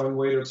 It's a fun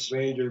way to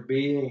expand your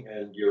being,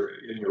 and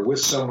you're with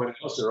someone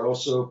else. They're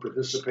also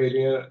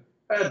participating in it.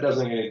 That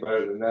doesn't get any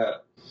better than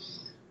that.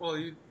 Well,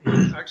 you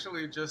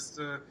actually just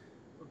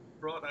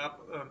brought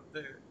up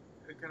the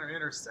kind of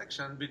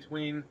intersection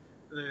between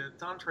the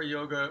Tantra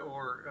yoga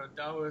or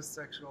Taoist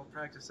sexual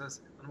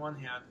practices on one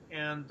hand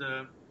and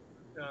the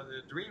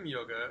dream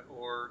yoga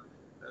or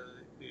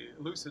the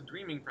lucid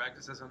dreaming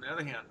practices on the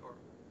other hand, or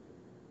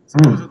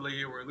supposedly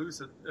you were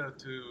lucid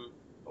to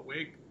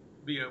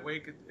be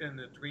awake in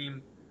a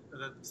dream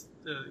that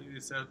you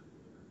said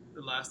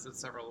lasted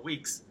several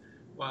weeks,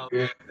 while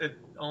it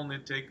only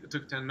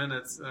took 10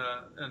 minutes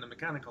in the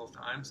mechanical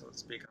time, so to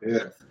speak.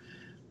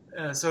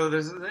 So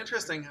there's an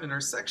interesting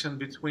intersection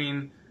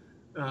between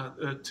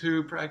the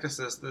two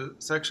practices, the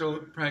sexual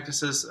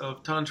practices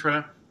of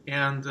Tantra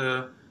and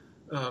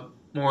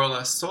more or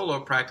less solo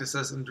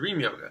practices in dream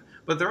yoga.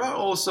 But there are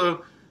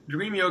also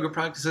dream yoga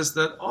practices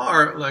that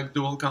are like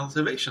dual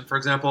cultivation. For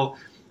example,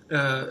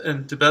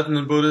 in Tibetan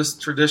and Buddhist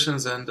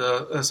traditions and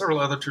several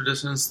other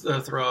traditions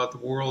throughout the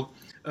world,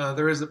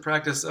 there is a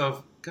practice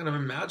of kind of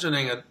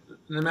imagining an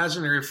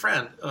imaginary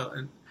friend.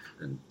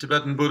 In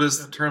Tibetan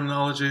Buddhist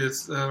terminology,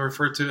 it's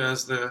referred to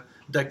as the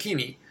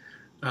dakini,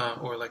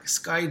 or like a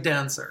sky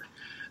dancer.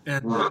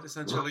 And it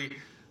essentially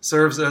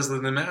serves as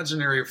an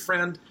imaginary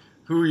friend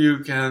who you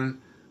can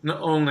not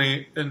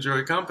only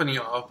enjoy company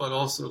of, but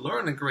also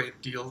learn a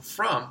great deal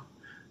from.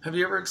 Have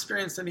you ever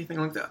experienced anything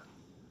like that?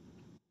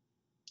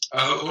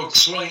 Well,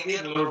 explain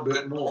it a little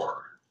bit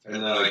more, and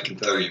then I can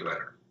tell you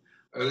better.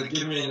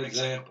 Give me an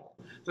example.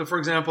 So, for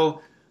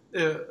example,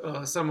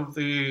 some of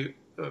the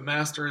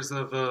masters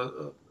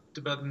of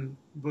Tibetan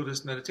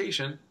Buddhist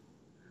meditation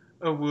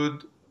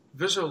would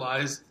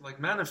visualize,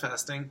 like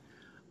manifesting,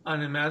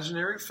 an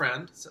imaginary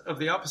friend of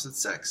the opposite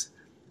sex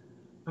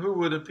who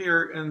would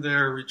appear in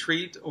their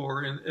retreat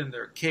or in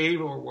their cave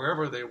or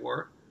wherever they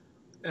were,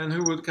 and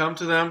who would come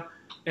to them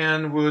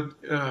and would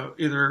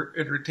either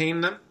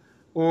entertain them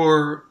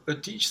or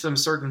teach them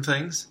certain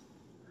things,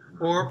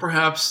 or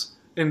perhaps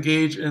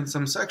engage in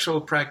some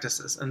sexual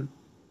practices. And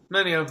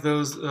many of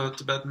those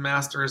Tibetan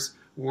masters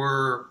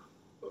were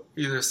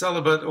either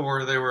celibate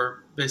or they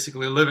were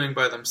basically living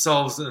by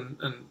themselves in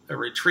a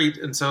retreat,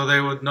 and so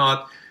they would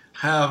not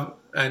have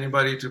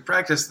anybody to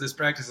practice these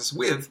practices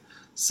with.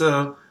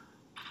 So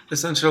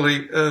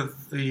essentially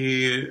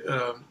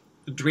the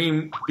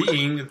dream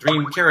being, a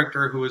dream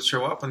character who would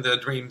show up in their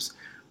dreams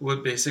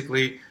would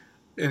basically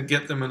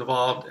get them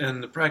involved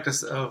in the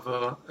practice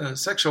of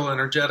sexual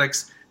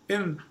energetics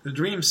in the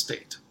dream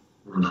state.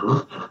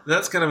 Mm-hmm.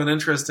 That's kind of an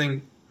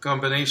interesting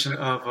combination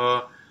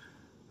of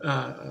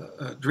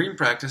dream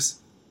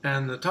practice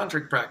and the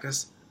tantric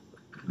practice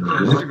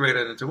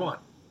integrated into one.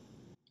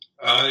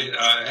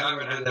 I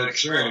haven't had that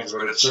experience,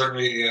 but it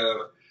certainly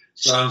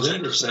sounds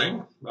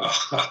interesting.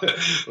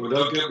 Well,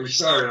 don't get me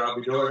started. I'll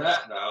be doing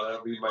that now.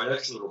 That'll be my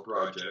next little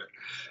project.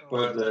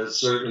 But it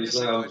certainly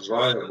sounds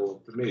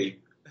viable to me.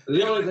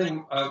 The only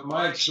thing,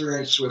 my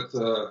experience with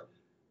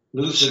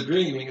lucid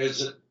dreaming is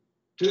that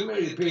too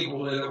many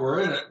people that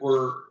were in it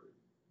were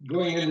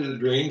going into the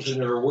dreams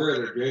and they're aware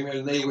of the dream,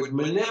 and they would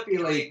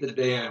manipulate the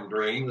damn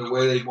dream the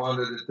way they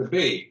wanted it to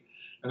be.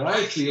 And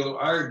I feel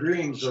our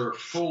dreams are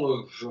full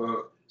of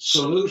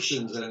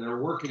solutions, and they're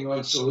working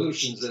on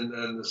solutions, and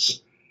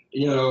it's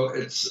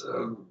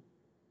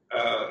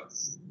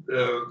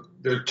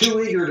they're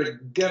too eager to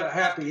get a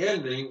happy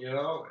ending.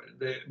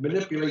 They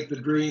manipulate the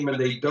dream and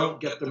they don't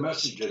get the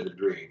message of the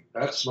dream.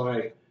 That's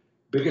my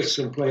biggest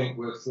complaint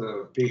with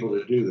people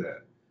that do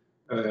that,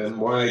 and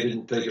why I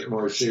didn't take it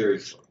more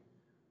seriously.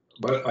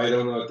 But I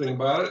don't know a thing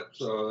about it,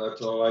 so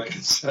that's all I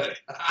can say.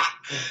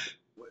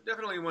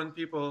 Definitely when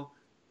people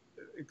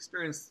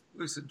experience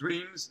lucid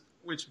dreams,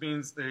 which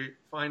means they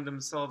find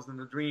themselves in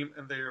a dream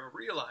and they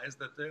realize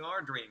that they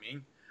are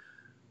dreaming,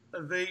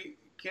 they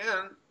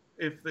can,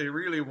 if they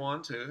really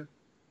want to,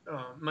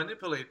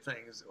 manipulate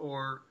things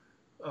or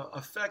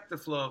affect the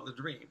flow of the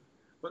dream.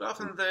 But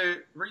often they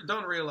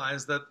don't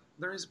realize that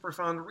there is a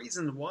profound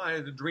reason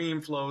why the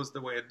dream flows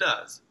the way it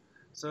does.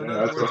 So in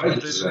other words, when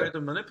they try to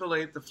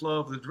manipulate the flow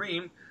of the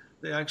dream,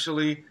 they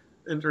actually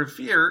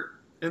interfere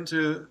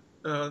into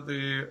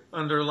the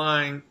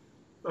underlying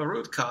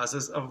root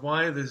causes of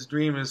why this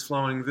dream is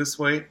flowing this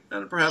way,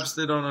 and perhaps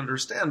they don't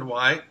understand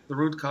why the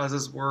root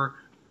causes were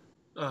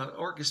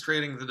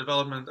orchestrating the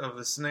development of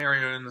the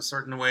scenario in a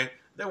certain way.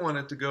 They want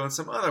it to go in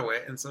some other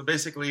way, and so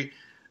basically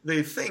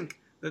they think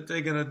that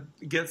they're going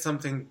to get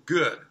something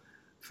good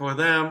for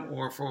them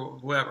or for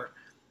whoever.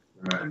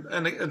 Right.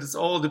 And it's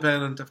all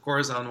dependent, of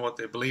course, on what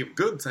they believe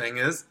good thing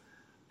is.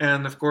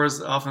 And, of course,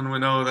 often we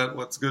know that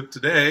what's good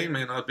today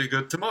may not be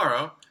good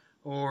tomorrow.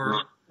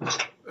 Or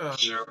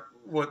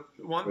what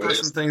one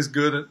person thinks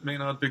good, it may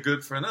not be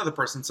good for another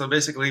person. So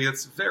basically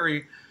it's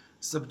very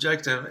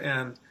subjective.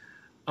 And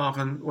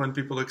often when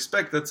people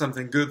expect that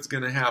something good's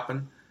going to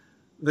happen,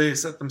 they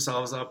set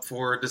themselves up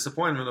for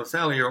disappointment or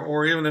failure.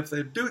 Or even if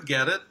they do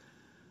get it,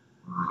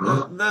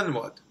 then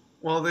what?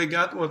 Well, they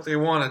got what they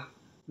wanted.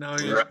 Now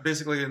you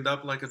basically end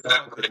up like a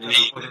dog with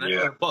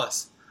an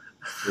bus.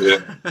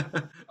 Yeah.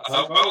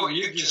 Well,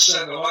 you just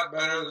said a lot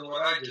better than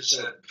what I just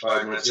said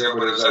 5 minutes ago,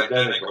 but it's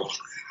identical.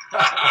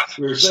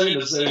 We were saying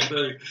the same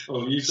thing.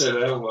 Well, you said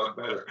a hell of a lot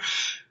better.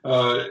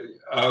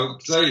 I'll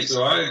say,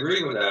 so I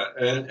agree with that.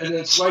 And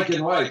it's like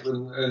in life,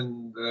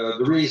 and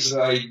the reason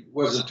I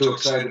wasn't too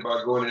excited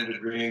about going into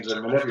dreams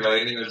and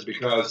manipulating is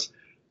because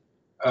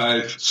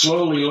I've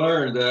slowly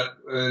learned that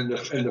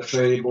in the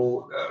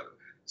fable,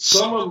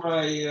 some of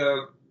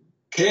my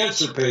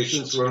cancer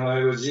patients, when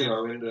I was,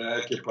 into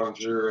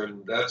acupuncture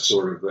and that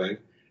sort of thing,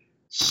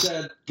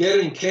 said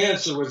getting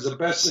cancer was the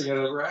best thing that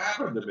ever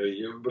happened to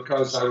me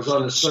because I was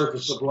on the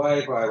surface of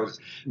life. I was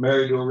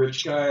married to a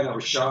rich guy and I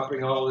was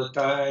shopping all the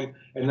time.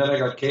 And then I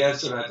got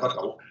cancer and I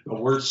thought the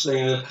worst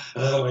thing is,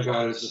 oh my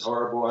God, this is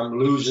horrible. I'm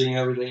losing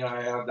everything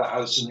I have, the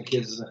house and the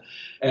kids.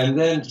 And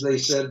then they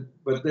said,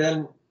 but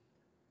then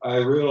I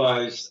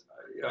realized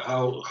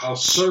how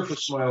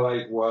surface my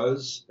life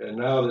was. And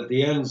now that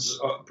the end's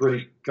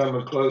pretty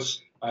coming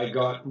close, I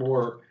got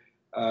more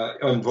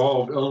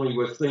involved only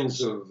with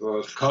things of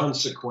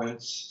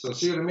consequence. So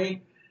see what I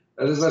mean?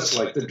 That's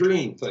like the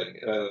dream thing.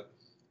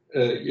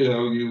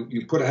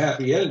 You put a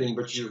happy ending,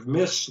 but you've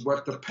missed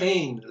what the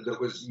pain that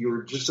was you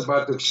were just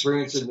about to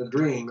experience in the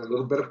dream. A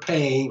little bit of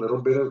pain, a little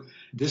bit of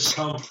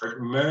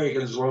discomfort.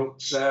 Americans won't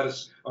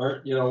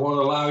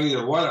allow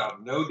either one of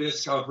them. No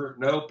discomfort,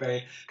 no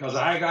pain, because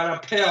I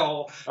got a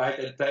pill I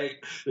can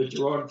take that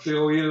you won't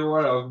feel either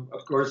one of them.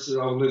 Of course,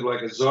 I'll live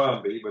like a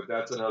zombie, but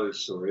that's another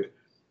story.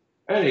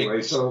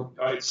 Anyway, so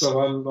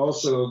I'm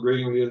also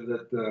agreeing with you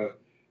that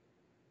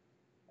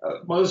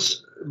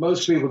most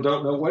people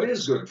don't know what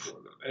is good for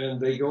them,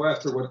 and they go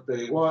after what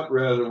they want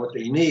rather than what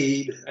they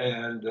need,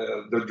 and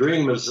the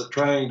dream is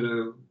trying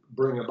to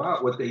bring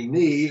about what they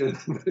need, and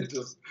they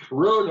just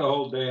ruin the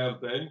whole damn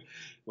thing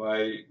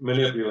by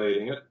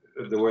manipulating it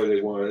the way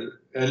they want it.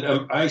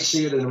 And I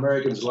see it in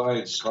Americans'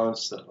 lives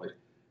constantly,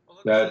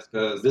 that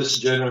this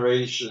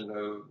generation,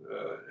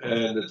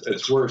 and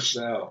it's worse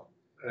now,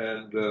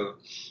 and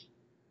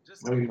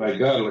I mean, my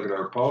God, look at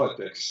our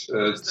politics.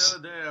 Just the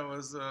other day I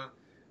was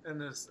in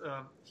this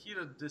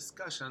heated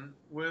discussion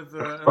with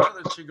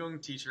another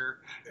Qigong teacher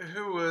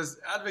who was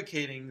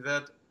advocating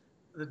that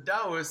the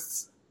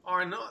Taoists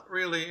are not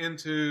really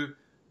into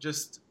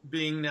just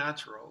being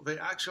natural. They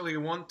actually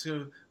want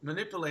to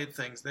manipulate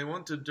things. They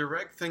want to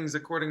direct things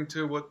according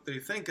to what they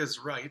think is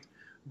right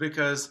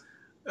because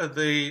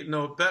they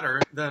know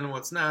better than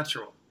what's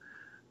natural.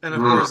 And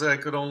of course I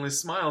could only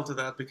smile to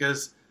that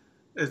because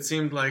it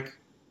seemed like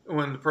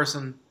when the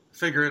person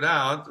figured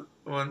out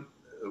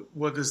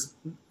what is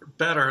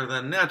better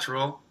than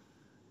natural,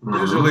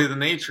 usually the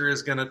nature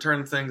is going to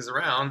turn things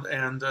around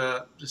and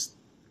just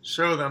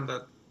show them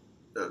that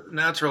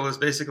natural is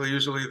basically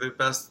usually the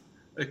best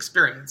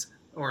experience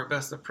or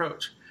best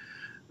approach.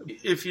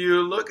 If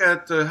you look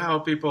at how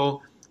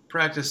people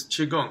practice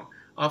Qigong,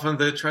 often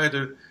they try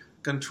to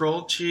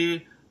control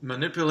Qi,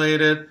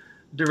 manipulate it,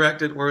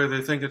 direct it where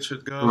they think it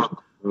should go,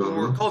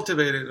 or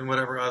cultivate it in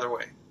whatever other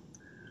way.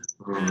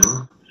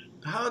 And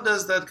how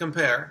does that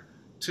compare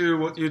to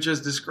what you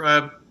just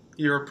described,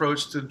 your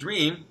approach to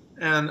dream,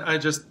 and I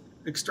just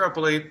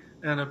extrapolate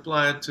and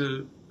apply it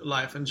to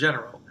life in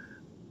general,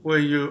 where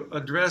you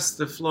address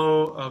the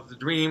flow of the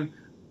dream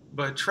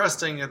by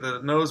trusting it that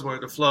it knows where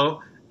to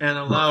flow and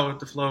allow it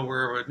to flow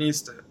wherever it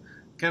needs to?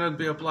 Can it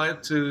be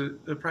applied to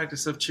the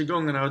practice of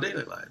Qigong in our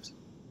daily lives?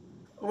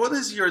 What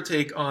is your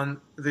take on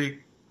the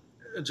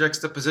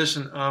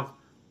juxtaposition of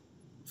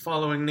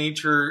following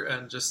nature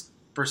and just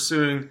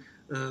pursuing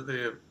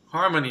the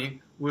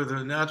harmony with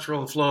the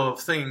natural flow of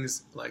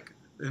things, like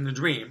in the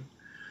dream,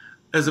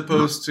 as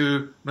opposed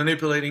to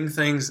manipulating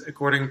things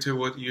according to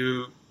what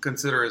you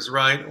consider as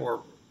right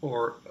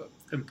or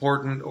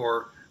important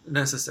or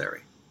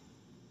necessary?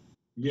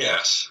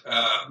 Yes,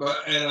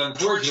 and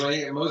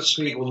unfortunately, most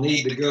people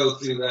need to go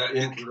through that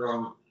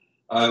interim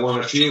I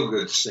want to feel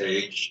good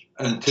stage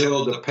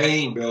until the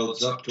pain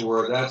builds up to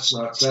where that's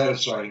not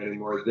satisfying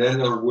anymore. Then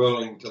they're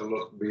willing to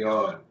look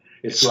beyond.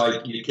 It's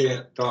like you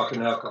can't talk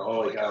an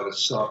alcoholic out of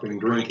stopping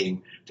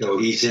drinking till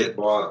he's hit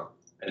bottom,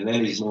 and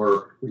then he's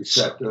more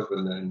receptive,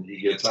 and then he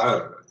gets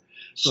out of it.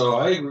 So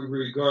I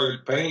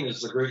regard pain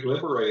as the great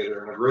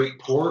liberator and a great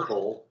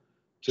portal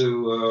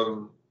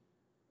to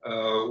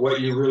what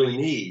you really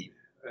need.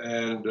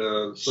 And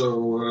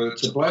so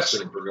it's a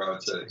blessing, for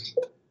God's sake,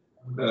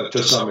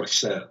 to some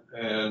extent.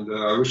 And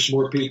I wish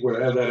more people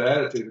would have that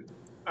attitude.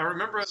 I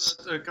remember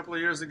that a couple of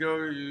years ago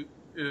you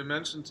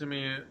mentioned to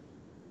me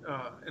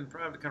in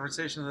private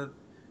conversation that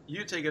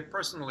you take it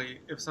personally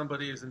if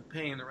somebody is in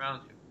pain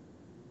around you,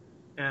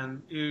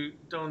 and you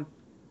don't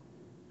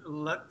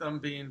let them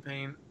be in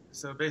pain.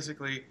 So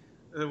basically,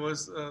 there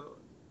was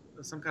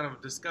some kind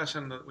of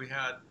discussion that we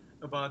had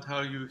about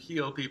how you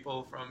heal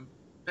people from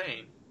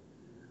pain.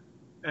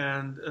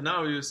 And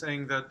now you're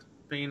saying that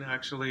pain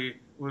actually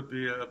would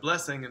be a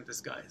blessing in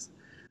disguise.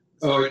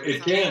 So oh,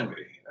 it can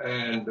be.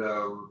 And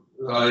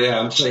yeah,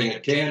 I'm saying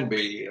it can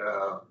be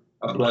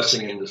a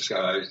blessing in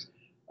disguise.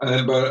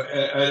 And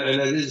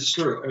it is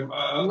true.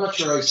 I'm not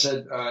sure I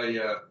said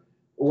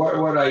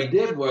what I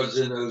did was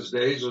in those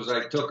days was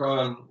I took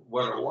on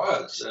what it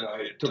was, and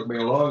it took me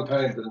a long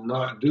time to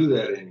not do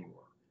that anymore.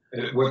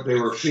 What they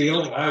were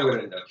feeling, I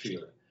would end up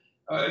feeling.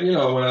 When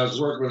I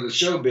was working with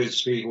the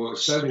showbiz people, it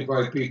was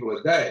 75 people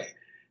a day,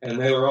 and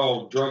they were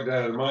all drugged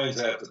out of their minds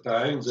half the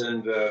times,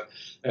 and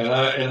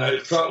I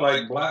felt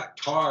like black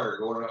tar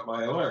going up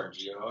my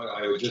arms.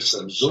 I would just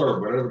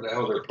absorb whatever the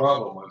hell their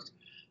problem was.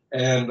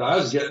 And I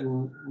was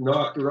getting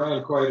knocked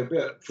around quite a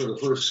bit for the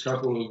first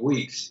couple of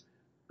weeks.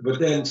 But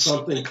then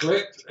something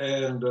clicked,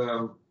 and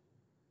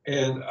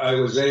I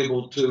was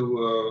able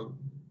to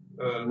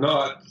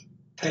not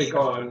take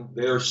on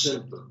their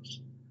symptoms.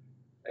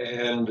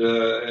 And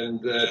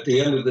at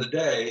the end of the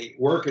day,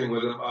 working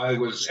with them, I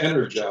was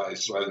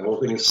energized by the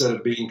whole thing instead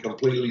of being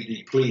completely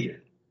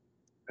depleted.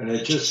 And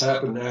it just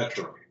happened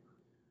naturally.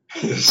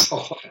 That's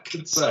all I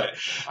can say.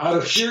 Out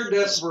of sheer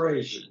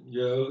desperation,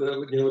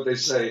 what they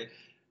say,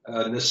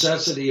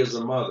 necessity is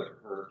a mother,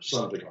 or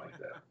something like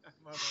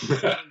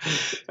that.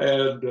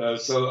 And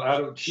so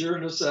out of sheer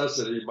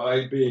necessity,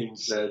 my being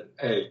said,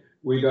 hey,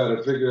 we got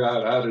to figure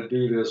out how to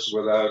do this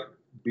without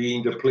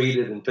being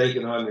depleted and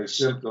taking on their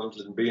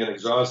symptoms and being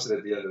exhausted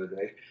at the end of the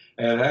day.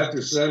 And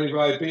after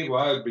 75 people,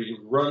 I would be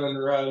running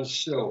around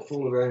still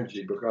full of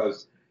energy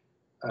because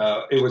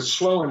it was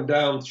flowing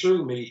down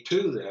through me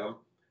to them.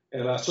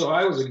 And so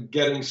I was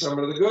getting some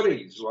of the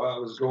goodies while I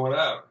was going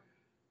out.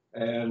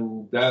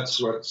 And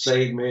that's what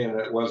saved me, and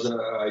it wasn't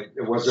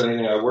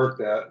anything I worked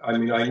at. I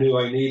mean, I knew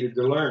I needed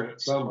to learn it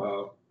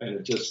somehow, and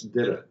it just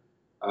did it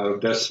out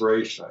of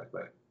desperation, I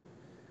think.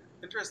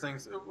 Interesting.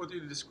 So what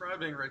you're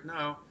describing right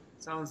now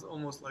sounds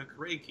almost like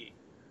Reiki,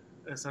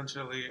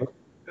 essentially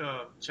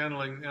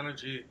channeling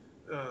energy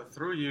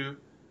through you,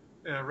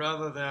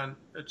 rather than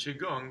a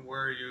Qigong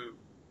where you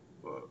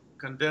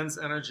condense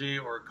energy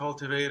or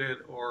cultivate it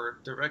or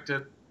direct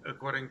it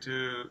according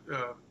to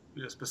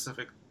your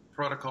specific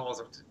protocols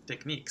or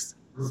techniques.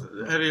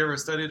 So, have you ever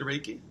studied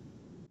Reiki?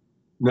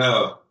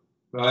 No.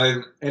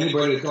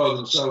 Anybody that calls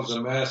themselves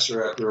a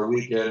master after a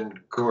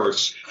weekend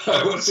course,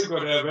 I wasn't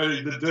going to have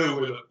anything to do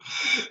with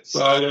it.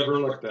 So I never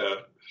looked at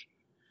it.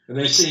 And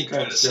they seem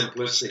kind of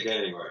simplistic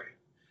anyway.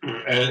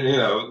 And,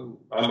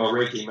 I'm a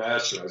Reiki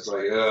master. I was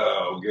like,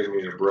 oh, give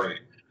me a break.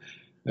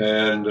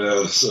 And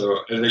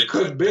and they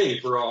could be,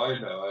 for all I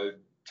know. I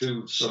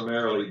too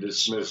summarily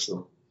dismissed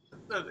them.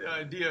 The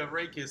idea of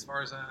Reiki, as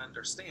far as I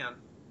understand,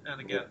 and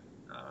again,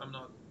 I'm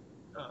not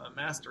a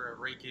master of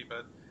Reiki,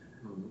 but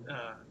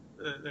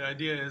the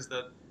idea is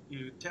that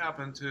you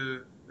tap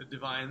into the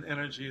divine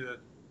energy that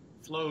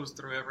flows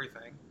through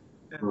everything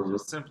and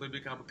just simply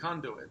become a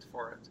conduit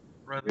for it,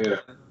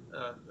 rather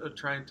than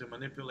trying to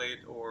manipulate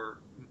or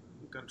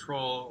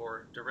control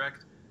or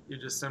direct. You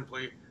just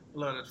simply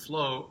let it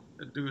flow,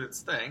 do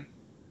its thing,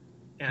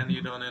 and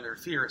you don't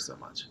interfere so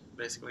much.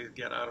 Basically,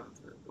 get out of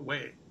the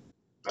way.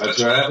 That's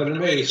what happened to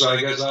me, so I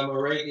guess I'm a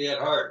Reiki at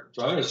heart.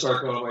 So I'm going to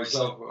start calling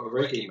myself a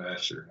Reiki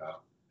master now.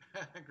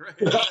 Great.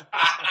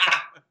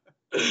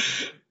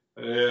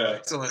 Yeah.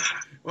 Excellent.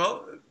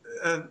 Well,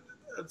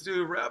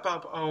 to wrap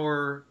up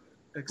our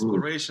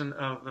exploration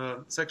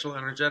of sexual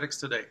energetics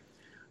today,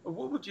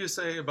 what would you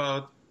say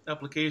about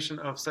application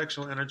of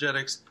sexual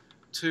energetics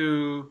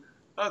to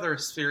other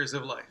spheres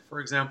of life? For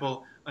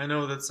example, I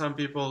know that some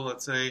people,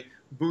 let's say,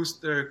 boost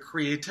their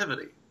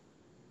creativity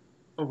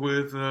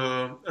with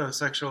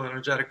sexual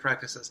energetic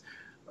practices.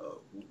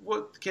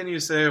 What can you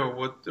say, or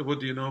what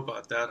do you know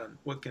about that, and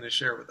what can you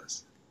share with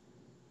us?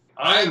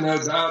 I have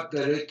no doubt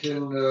that it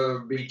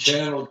can be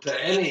channeled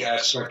to any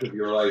aspect of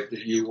your life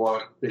that you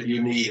want, that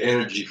you need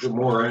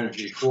more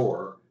energy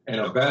for,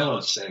 and a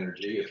balanced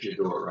energy if you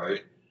do it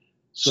right.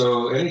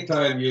 So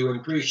anytime you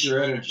increase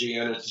your energy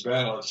and it's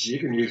balanced, you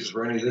can use it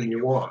for anything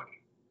you want.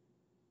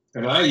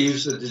 And I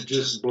use it to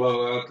just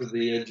blow out to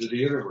the edge of the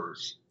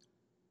universe.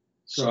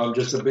 So I'm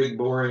just a big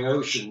boring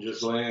ocean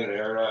just laying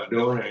there, not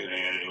doing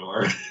anything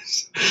anymore.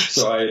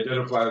 So I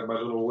identify with my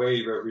little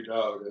wave every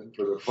now and then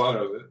for the fun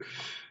of it.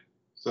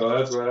 So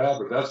that's what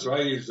happened. That's what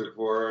I used it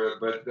for.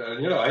 But,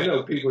 I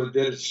know people that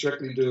did it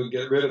strictly to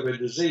get rid of a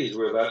disease.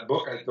 Where that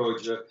book I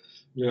told you,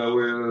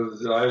 where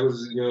I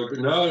was,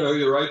 no,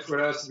 your right foot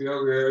has to be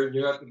over here, and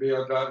you have to be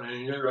on top,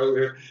 and you're over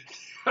here.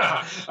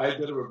 I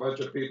did it with a bunch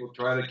of people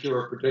trying to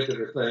cure a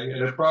particular thing,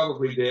 and it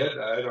probably did.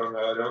 I don't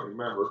know. I don't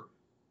remember.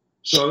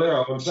 So there,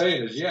 all I'm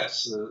saying is,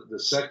 yes, the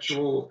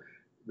sexual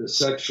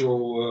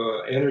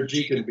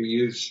energy can be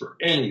used for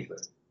anything.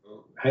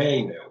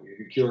 Hangnail, you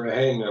can cure a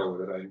hangnail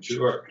with it, I'm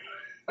sure.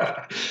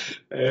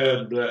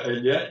 And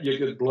yet you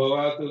could blow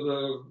out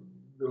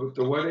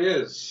to what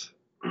is,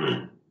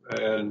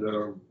 and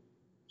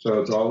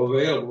so it's all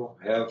available.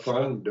 Have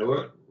fun, do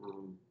it,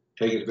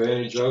 take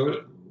advantage of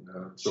it.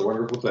 It's a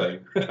wonderful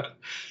thing.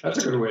 That's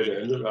a good way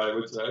to end it, I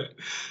would say.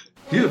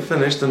 You have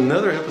finished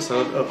another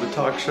episode of the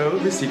talk show,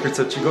 The Secrets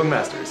of Qigong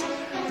Masters,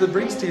 that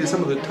brings to you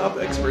some of the top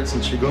experts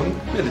in Qigong,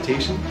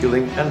 meditation,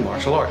 healing, and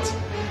martial arts.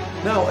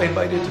 Now I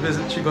invite you to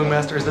visit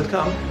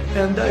QigongMasters.com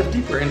and dive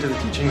deeper into the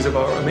teachings of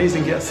our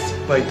amazing guests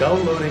by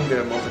downloading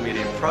their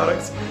multimedia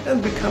products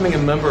and becoming a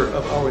member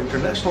of our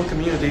international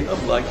community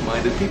of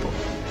like-minded people.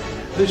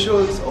 The show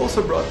is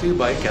also brought to you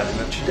by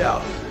Academy of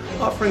Qidao,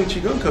 offering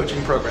Qigong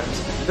coaching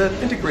programs that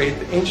integrate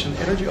the ancient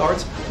energy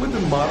arts with the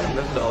modern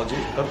methodology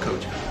of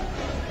coaching.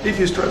 If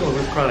you struggle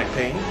with chronic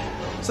pain,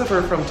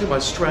 suffer from too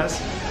much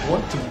stress,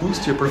 want to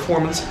boost your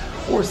performance,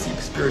 or seek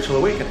spiritual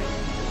awakening,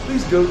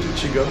 please go to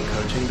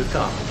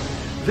QigongCoaching.com.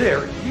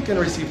 There, you can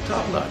receive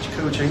top-notch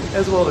coaching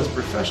as well as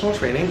professional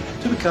training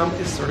to become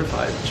a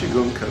certified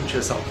Qigong coach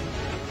yourself.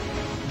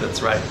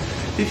 That's right,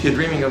 if you're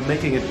dreaming of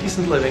making a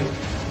decent living,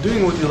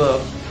 doing what you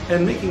love,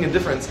 and making a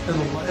difference in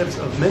the lives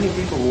of many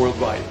people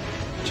worldwide,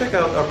 check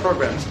out our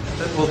programs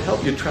that will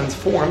help you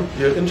transform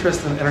your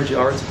interest in energy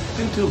arts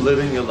into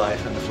living your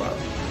life in the flow.